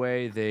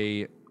giveaway,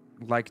 they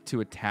like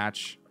to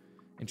attach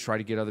and try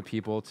to get other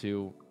people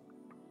to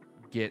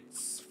get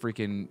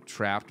freaking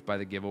trapped by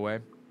the giveaway.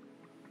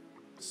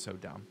 So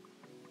dumb.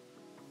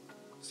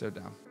 So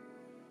dumb.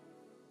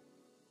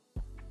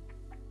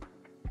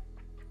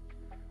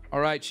 All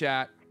right,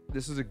 chat.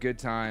 This was a good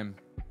time.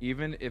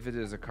 Even if it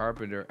is a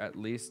carpenter, at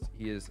least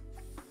he is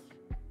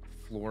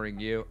flooring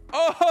you.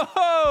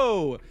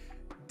 Oh,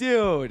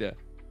 dude.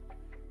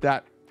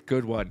 That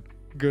good one.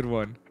 Good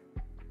one.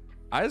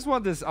 I just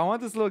want this. I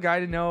want this little guy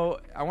to know.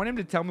 I want him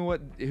to tell me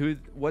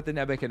what the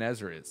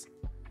Nebuchadnezzar is.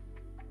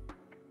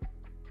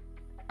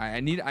 I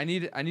need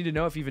to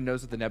know if he even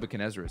knows what the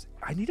Nebuchadnezzar is.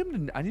 I need to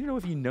know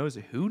if he knows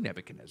who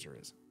Nebuchadnezzar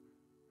is.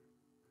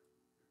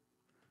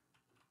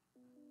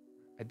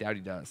 I doubt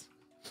he does.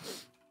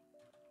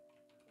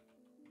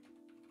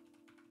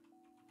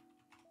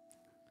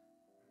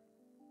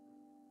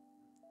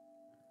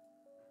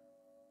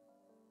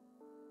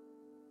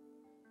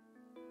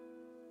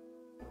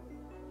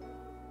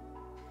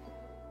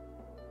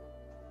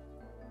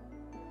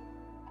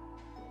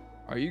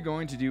 Are you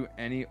going to do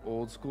any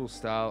old school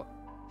style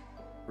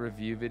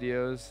review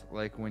videos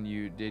like when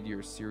you did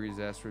your Series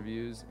S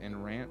reviews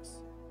and rants?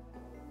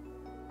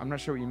 I'm not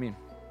sure what you mean.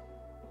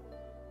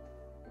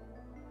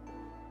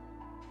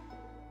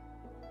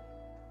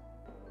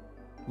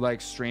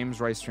 Like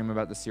streams where I stream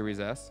about the Series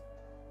S?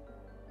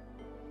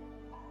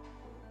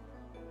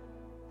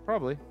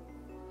 Probably.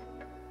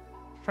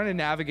 Trying to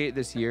navigate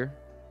this year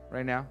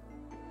right now.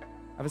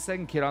 I have a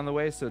second kid on the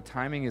way, so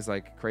timing is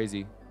like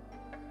crazy.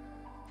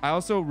 I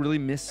also really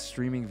miss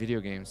streaming video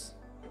games.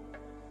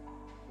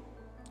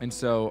 And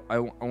so I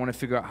want to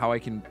figure out how I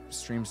can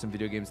stream some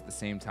video games at the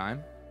same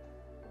time.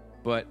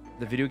 But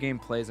the video game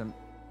plays, I'm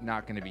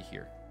not going to be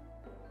here.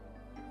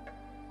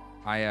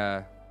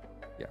 Yeah.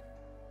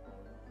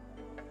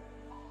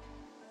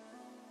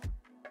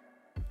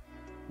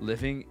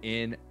 Living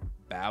in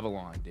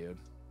Babylon, dude.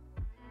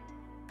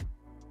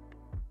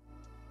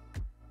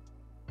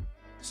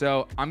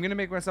 So I'm going to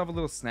make myself a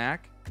little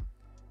snack.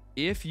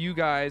 If you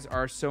guys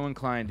are so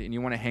inclined and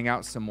you want to hang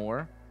out some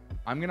more,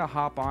 I'm going to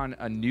hop on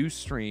a new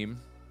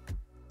stream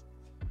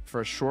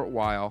for a short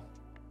while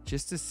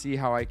just to see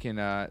how I can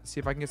see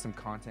if I can get some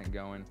content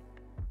going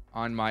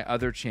on my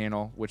other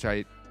channel, which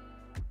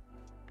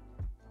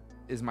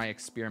is my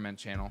experiment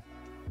channel.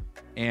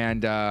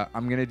 And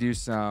I'm going to do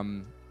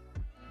some...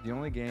 The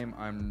only game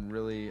I'm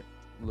really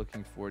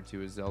looking forward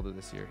to is Zelda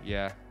this year.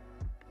 Yeah.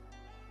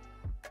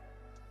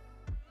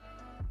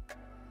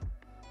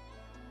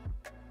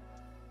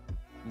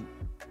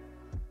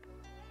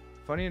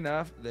 Funny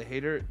enough, the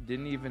hater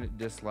didn't even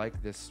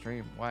dislike this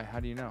stream. Why? How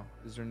do you know?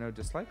 Is there no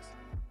dislikes?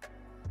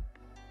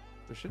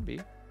 There should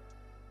be.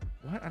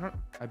 What?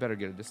 I better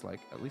get a dislike.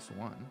 At least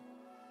one.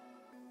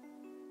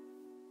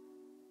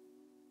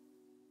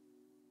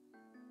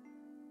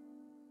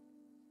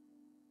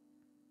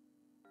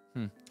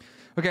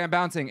 Okay, I'm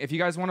bouncing. If you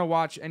guys want to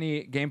watch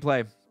any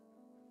gameplay,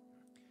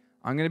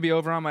 I'm going to be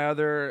over on my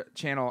other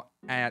channel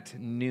at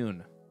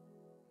noon.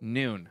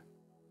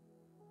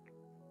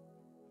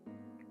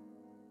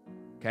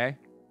 Okay?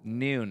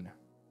 Noon.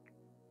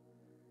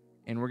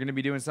 And we're going to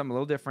be doing something a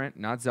little different.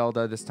 Not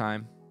Zelda this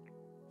time.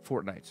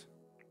 Fortnite.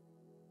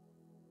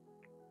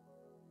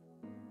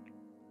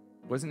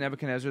 Wasn't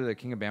Nebuchadnezzar the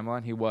king of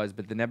Babylon? He was,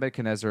 but the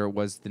Nebuchadnezzar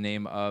was the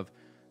name of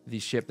the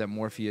ship that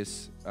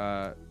Morpheus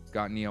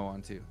got Neo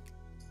onto.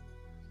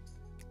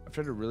 I've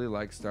tried to really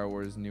like Star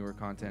Wars newer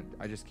content.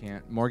 I just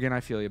can't. Morgan,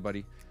 I feel you,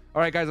 buddy.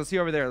 All right, guys, I'll see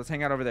you over there. Let's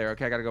hang out over there.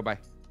 Okay, I got to go. Bye.